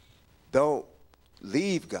 don't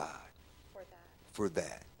leave God for that. That's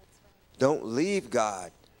right. Don't leave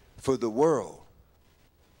God for the world.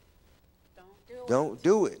 Don't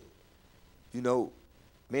do it. You know,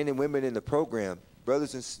 men and women in the program,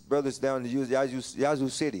 brothers down in Yazoo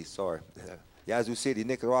City, Yazoo City,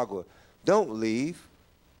 Nicaragua, don't leave.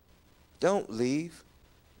 Don't leave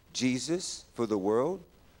Jesus for the world.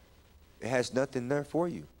 It has nothing there for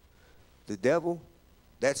you. The devil,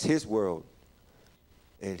 that's his world.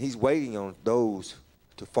 And he's waiting on those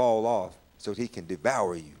to fall off so he can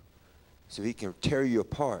devour you, so he can tear you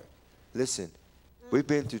apart. Listen, we've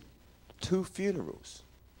been through 2 funerals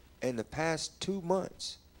in the past 2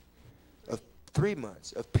 months, of 3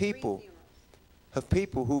 months, of people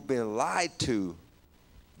who've been lied to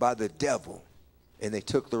by the devil, and they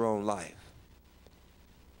took their own life.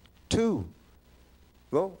 2.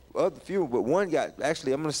 Well, other few, but one got,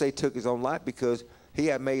 actually, I'm going to say took his own life because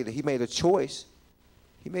he made a choice.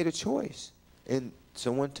 He made a choice, and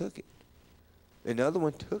someone took it. Another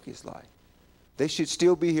one took his life. They should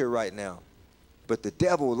still be here right now, but the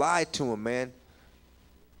devil lied to him, man.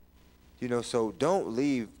 You know, so don't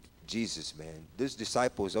leave Jesus, man. Those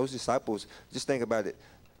disciples, just think about it.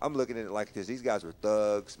 I'm looking at it like this. These guys were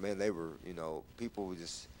thugs, man. They were, you know, people who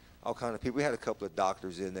just, all kind of people. We had a couple of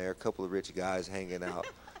doctors in there, a couple of rich guys hanging out,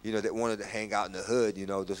 you know, that wanted to hang out in the hood. You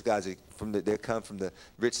know, those guys they come from the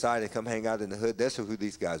rich side and come hang out in the hood. That's who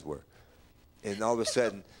these guys were. And all of a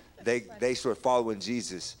sudden, they start following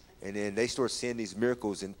Jesus, and then they start seeing these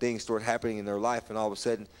miracles and things start happening in their life. And all of a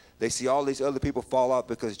sudden, they see all these other people fall out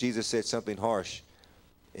because Jesus said something harsh.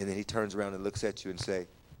 And then he turns around and looks at you and say,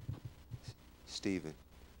 Stephen,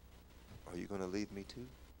 are you going to leave me too?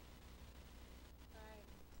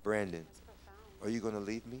 Brandon, are you going to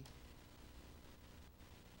leave me?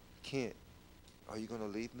 Kent, are you going to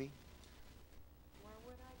leave me? Where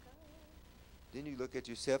would I go? Then you look at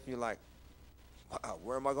yourself and you're like, wow,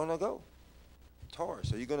 where am I going to go?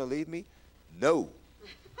 Tarus, are you going to leave me? No,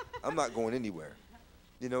 I'm not going anywhere.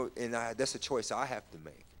 You know, and that's a choice I have to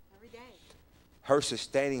make. Every day. Her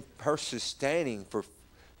sustaining for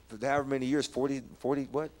however many years, 40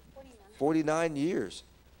 what? 49 years.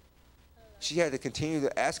 She had to continue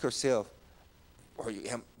to ask herself,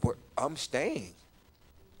 I'm staying.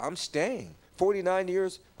 I'm staying. 49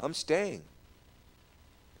 years, I'm staying.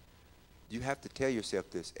 You have to tell yourself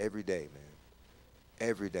this every day, man.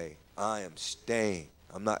 Every day. I am staying.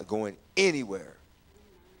 I'm not going anywhere.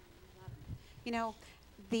 You know,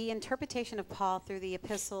 the interpretation of Paul through the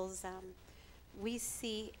epistles, we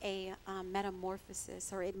see a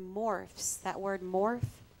metamorphosis, or it morphs. That word morph,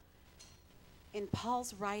 in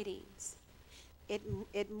Paul's writings,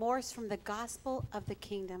 it morphs from the gospel of the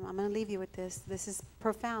kingdom. I'm going to leave you with this. This is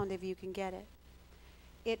profound if you can get it.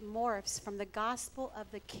 It morphs from the gospel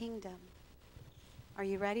of the kingdom. Are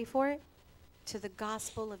you ready for it? To the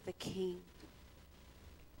gospel of the king.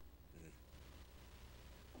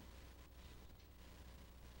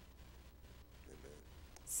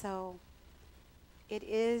 So it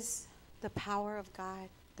is the power of God.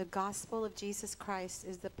 The gospel of Jesus Christ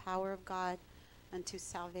is the power of God unto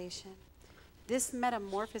salvation. This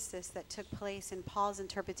metamorphosis that took place in Paul's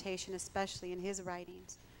interpretation, especially in his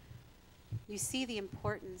writings, you see the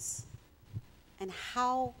importance and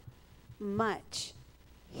how much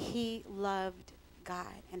he loved God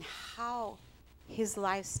and how his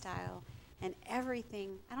lifestyle and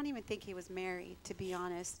everything. I don't even think he was married, to be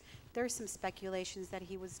honest. There's some speculations that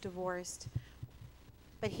he was divorced.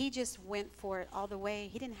 But he just went for it all the way.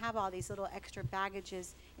 He didn't have all these little extra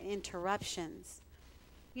baggages and interruptions.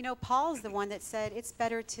 You know, Paul's the one that said it's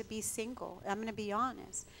better to be single. I'm going to be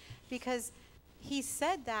honest. Because he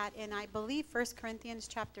said that in, I believe, 1 Corinthians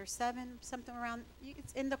chapter 7, something around,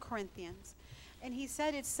 it's in the Corinthians. And he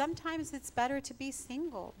said sometimes it's better to be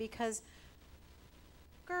single because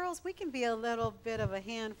girls, we can be a little bit of a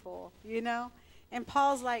handful, you know? And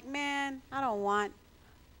Paul's like, man, I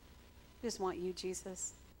just want you,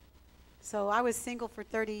 Jesus. So I was single for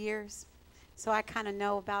 30 years. So I kind of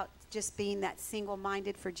know about just being that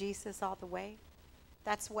single-minded for Jesus all the way.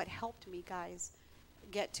 That's what helped me, guys,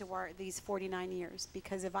 get to these 49 years.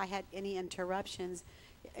 Because if I had any interruptions,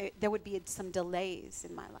 there would be some delays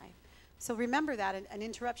in my life. So remember that an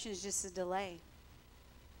interruption is just a delay.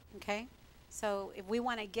 Okay? So if we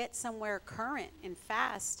want to get somewhere current and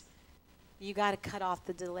fast, you got to cut off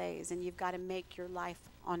the delays, and you've got to make your life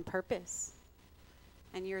on purpose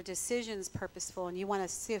and your decisions purposeful, and you want to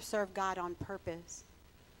serve God on purpose.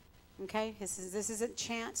 Okay? This isn't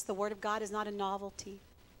chance. The Word of God is not a novelty.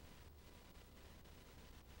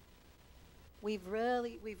 We've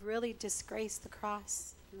really disgraced the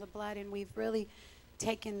cross and the blood, and we've really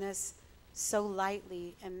taken this so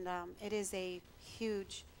lightly, and it is a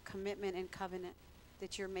huge commitment and covenant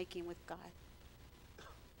that you're making with God.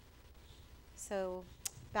 So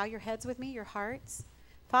bow your heads with me, your hearts.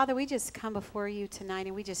 Father, we just come before you tonight,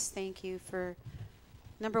 and we just thank you for,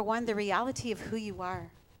 number one, the reality of who you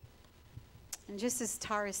are. And just as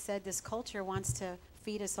Tarus said, this culture wants to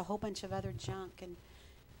feed us a whole bunch of other junk, and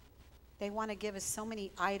they want to give us so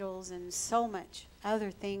many idols and so much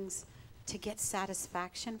other things to get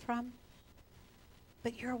satisfaction from.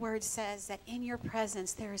 But your word says that in your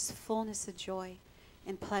presence there is fullness of joy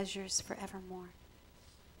and pleasures forevermore.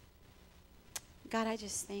 God, I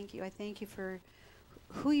just thank you. I thank you for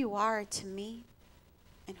who you are to me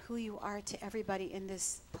and who you are to everybody in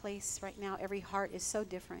this place right now. Every heart is so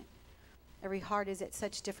different. Every heart is at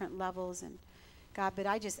such different levels. And God, but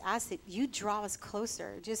I just ask that you draw us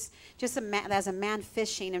closer. Just as a man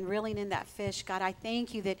fishing and reeling in that fish, God, I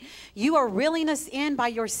thank you that you are reeling us in by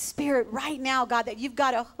your Spirit right now, God, that you've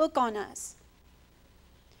got a hook on us.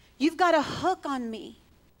 You've got a hook on me,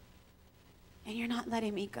 and you're not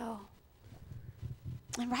letting me go.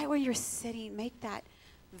 And right where you're sitting, make that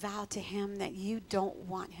vow to him that you don't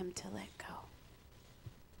want him to let go.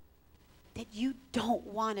 That you don't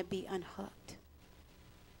want to be unhooked.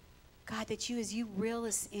 God, that you, as you reel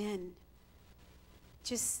us in,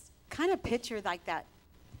 just kind of picture like that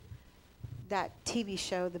TV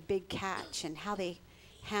show, The Big Catch, and how they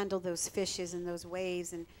handle those fishes and those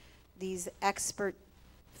waves and these expert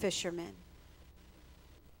fishermen.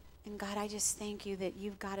 And God, I just thank you that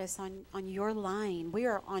you've got us on your line. We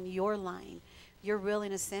are on your line. You're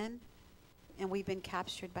reeling us in, and we've been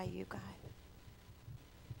captured by you, God.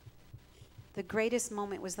 The greatest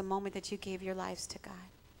moment was the moment that you gave your lives to God.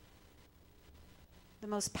 The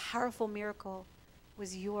most powerful miracle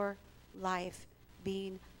was your life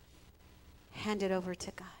being handed over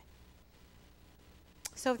to God.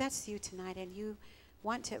 So if that's you tonight and you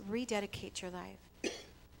want to rededicate your life,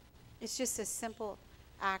 it's just a simple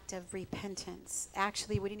act of repentance.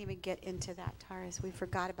 Actually, we didn't even get into that, Tarus. We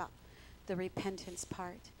forgot about the repentance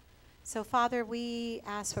part. So, Father, we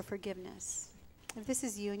ask for forgiveness. If this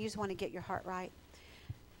is you and you just want to get your heart right,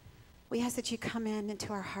 we ask that you come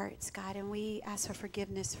into our hearts, God, and we ask for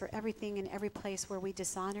forgiveness for everything and every place where we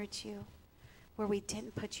dishonored you, where we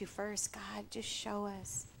didn't put you first. God, just show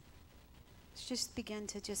us. Just begin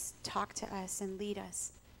to just talk to us and lead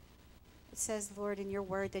us. It says, Lord, in your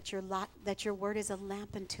word that your word is a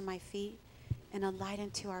lamp unto my feet and a light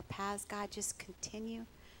unto our paths. God, just continue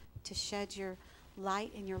to shed your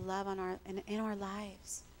light and your love in our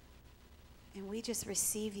lives. And we just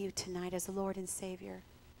receive you tonight as Lord and Savior.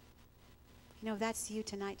 You know, if that's you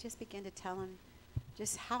tonight, just begin to tell him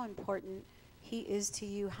just how important he is to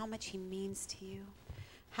you, how much he means to you,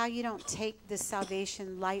 how you don't take this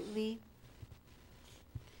salvation lightly.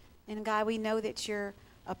 And God, we know that you're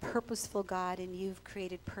a purposeful God, and you've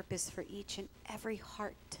created purpose for each and every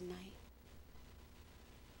heart tonight.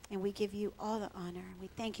 And we give you all the honor. We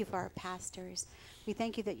thank you for our pastors. We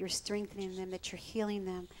thank you that you're strengthening them, that you're healing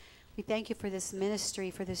them. We thank you for this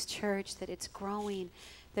ministry, for this church, that it's growing,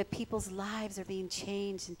 that people's lives are being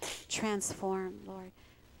changed and transformed, Lord.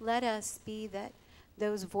 Let us be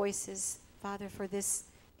those voices, Father, for this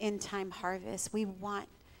end-time harvest. We want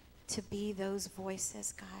to be those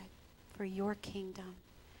voices, God, for your kingdom.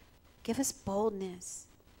 Give us boldness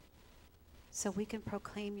so we can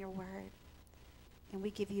proclaim your word. And we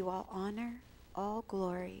give you all honor, all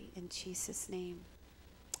glory in Jesus' name.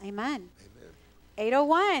 Amen. Amen.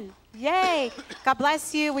 8:01. Yay. God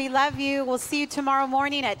bless you. We love you. We'll see you tomorrow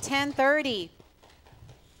morning at 10:30.